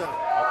 very much so.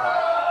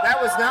 That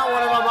was not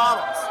one of our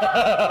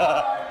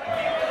bottles.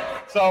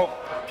 So,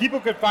 people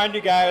could find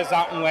you guys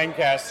out in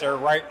Lancaster,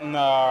 right in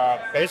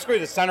basically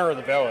the center of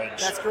the village.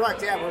 That's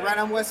correct, yeah. We're right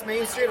on West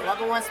Main Street,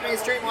 11 West Main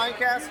Street in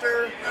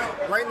Lancaster,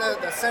 right in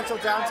the central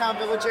downtown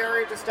village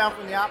area, just down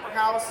from the Opera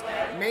House.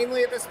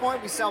 Mainly at this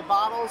point, we sell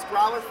bottles,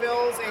 growler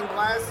fills, and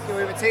glass. We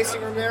have a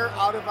tasting room there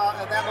out of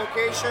that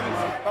location,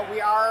 but we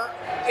are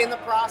in the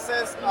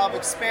process of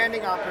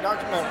expanding our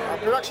production. Our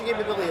production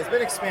capability has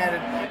been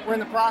expanded. We're in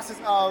the process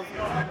of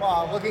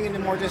looking into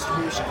more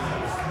distribution.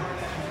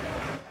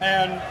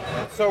 And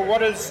so what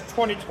does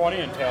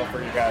 2020 entail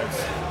for you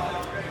guys?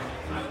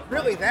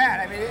 Really that.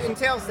 I mean, it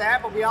entails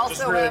that, but we also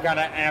just really kind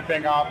of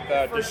amping up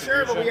the for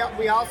distribution. Sure, but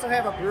we also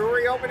have a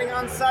brewery opening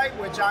on site,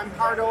 which I'm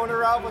part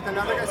owner of with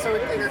another guy. So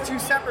they're two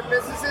separate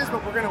businesses,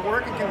 but we're going to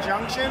work in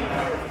conjunction,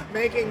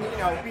 making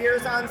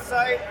beers on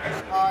site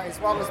as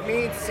well as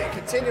meads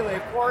continually,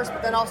 of course,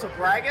 but then also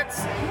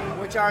braggots,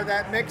 which are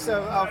that mix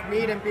of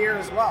mead and beer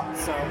as well.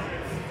 So.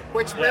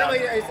 Which really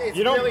is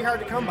really hard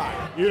to come by.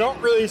 You don't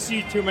really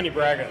see too many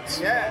braggots.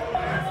 Yeah.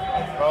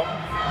 Well,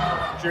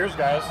 cheers,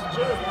 guys.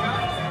 Cheers.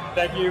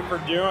 Thank you for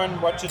doing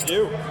what you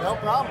do. No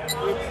problem.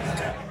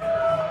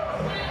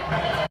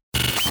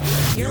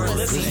 You're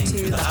listening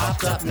to the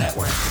Hopped Up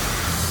Network.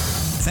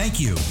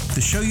 Thank you.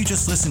 The show you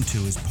just listened to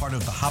is part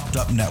of the Hopped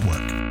Up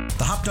Network.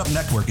 The Hopped Up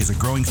Network is a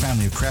growing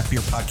family of craft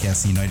beer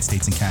podcasts in the United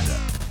States and Canada.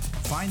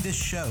 Find this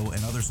show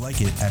and others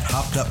like it at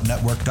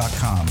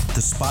hoppedupnetwork.com,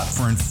 the spot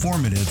for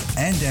informative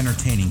and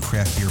entertaining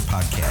craft beer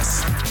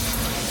podcasts.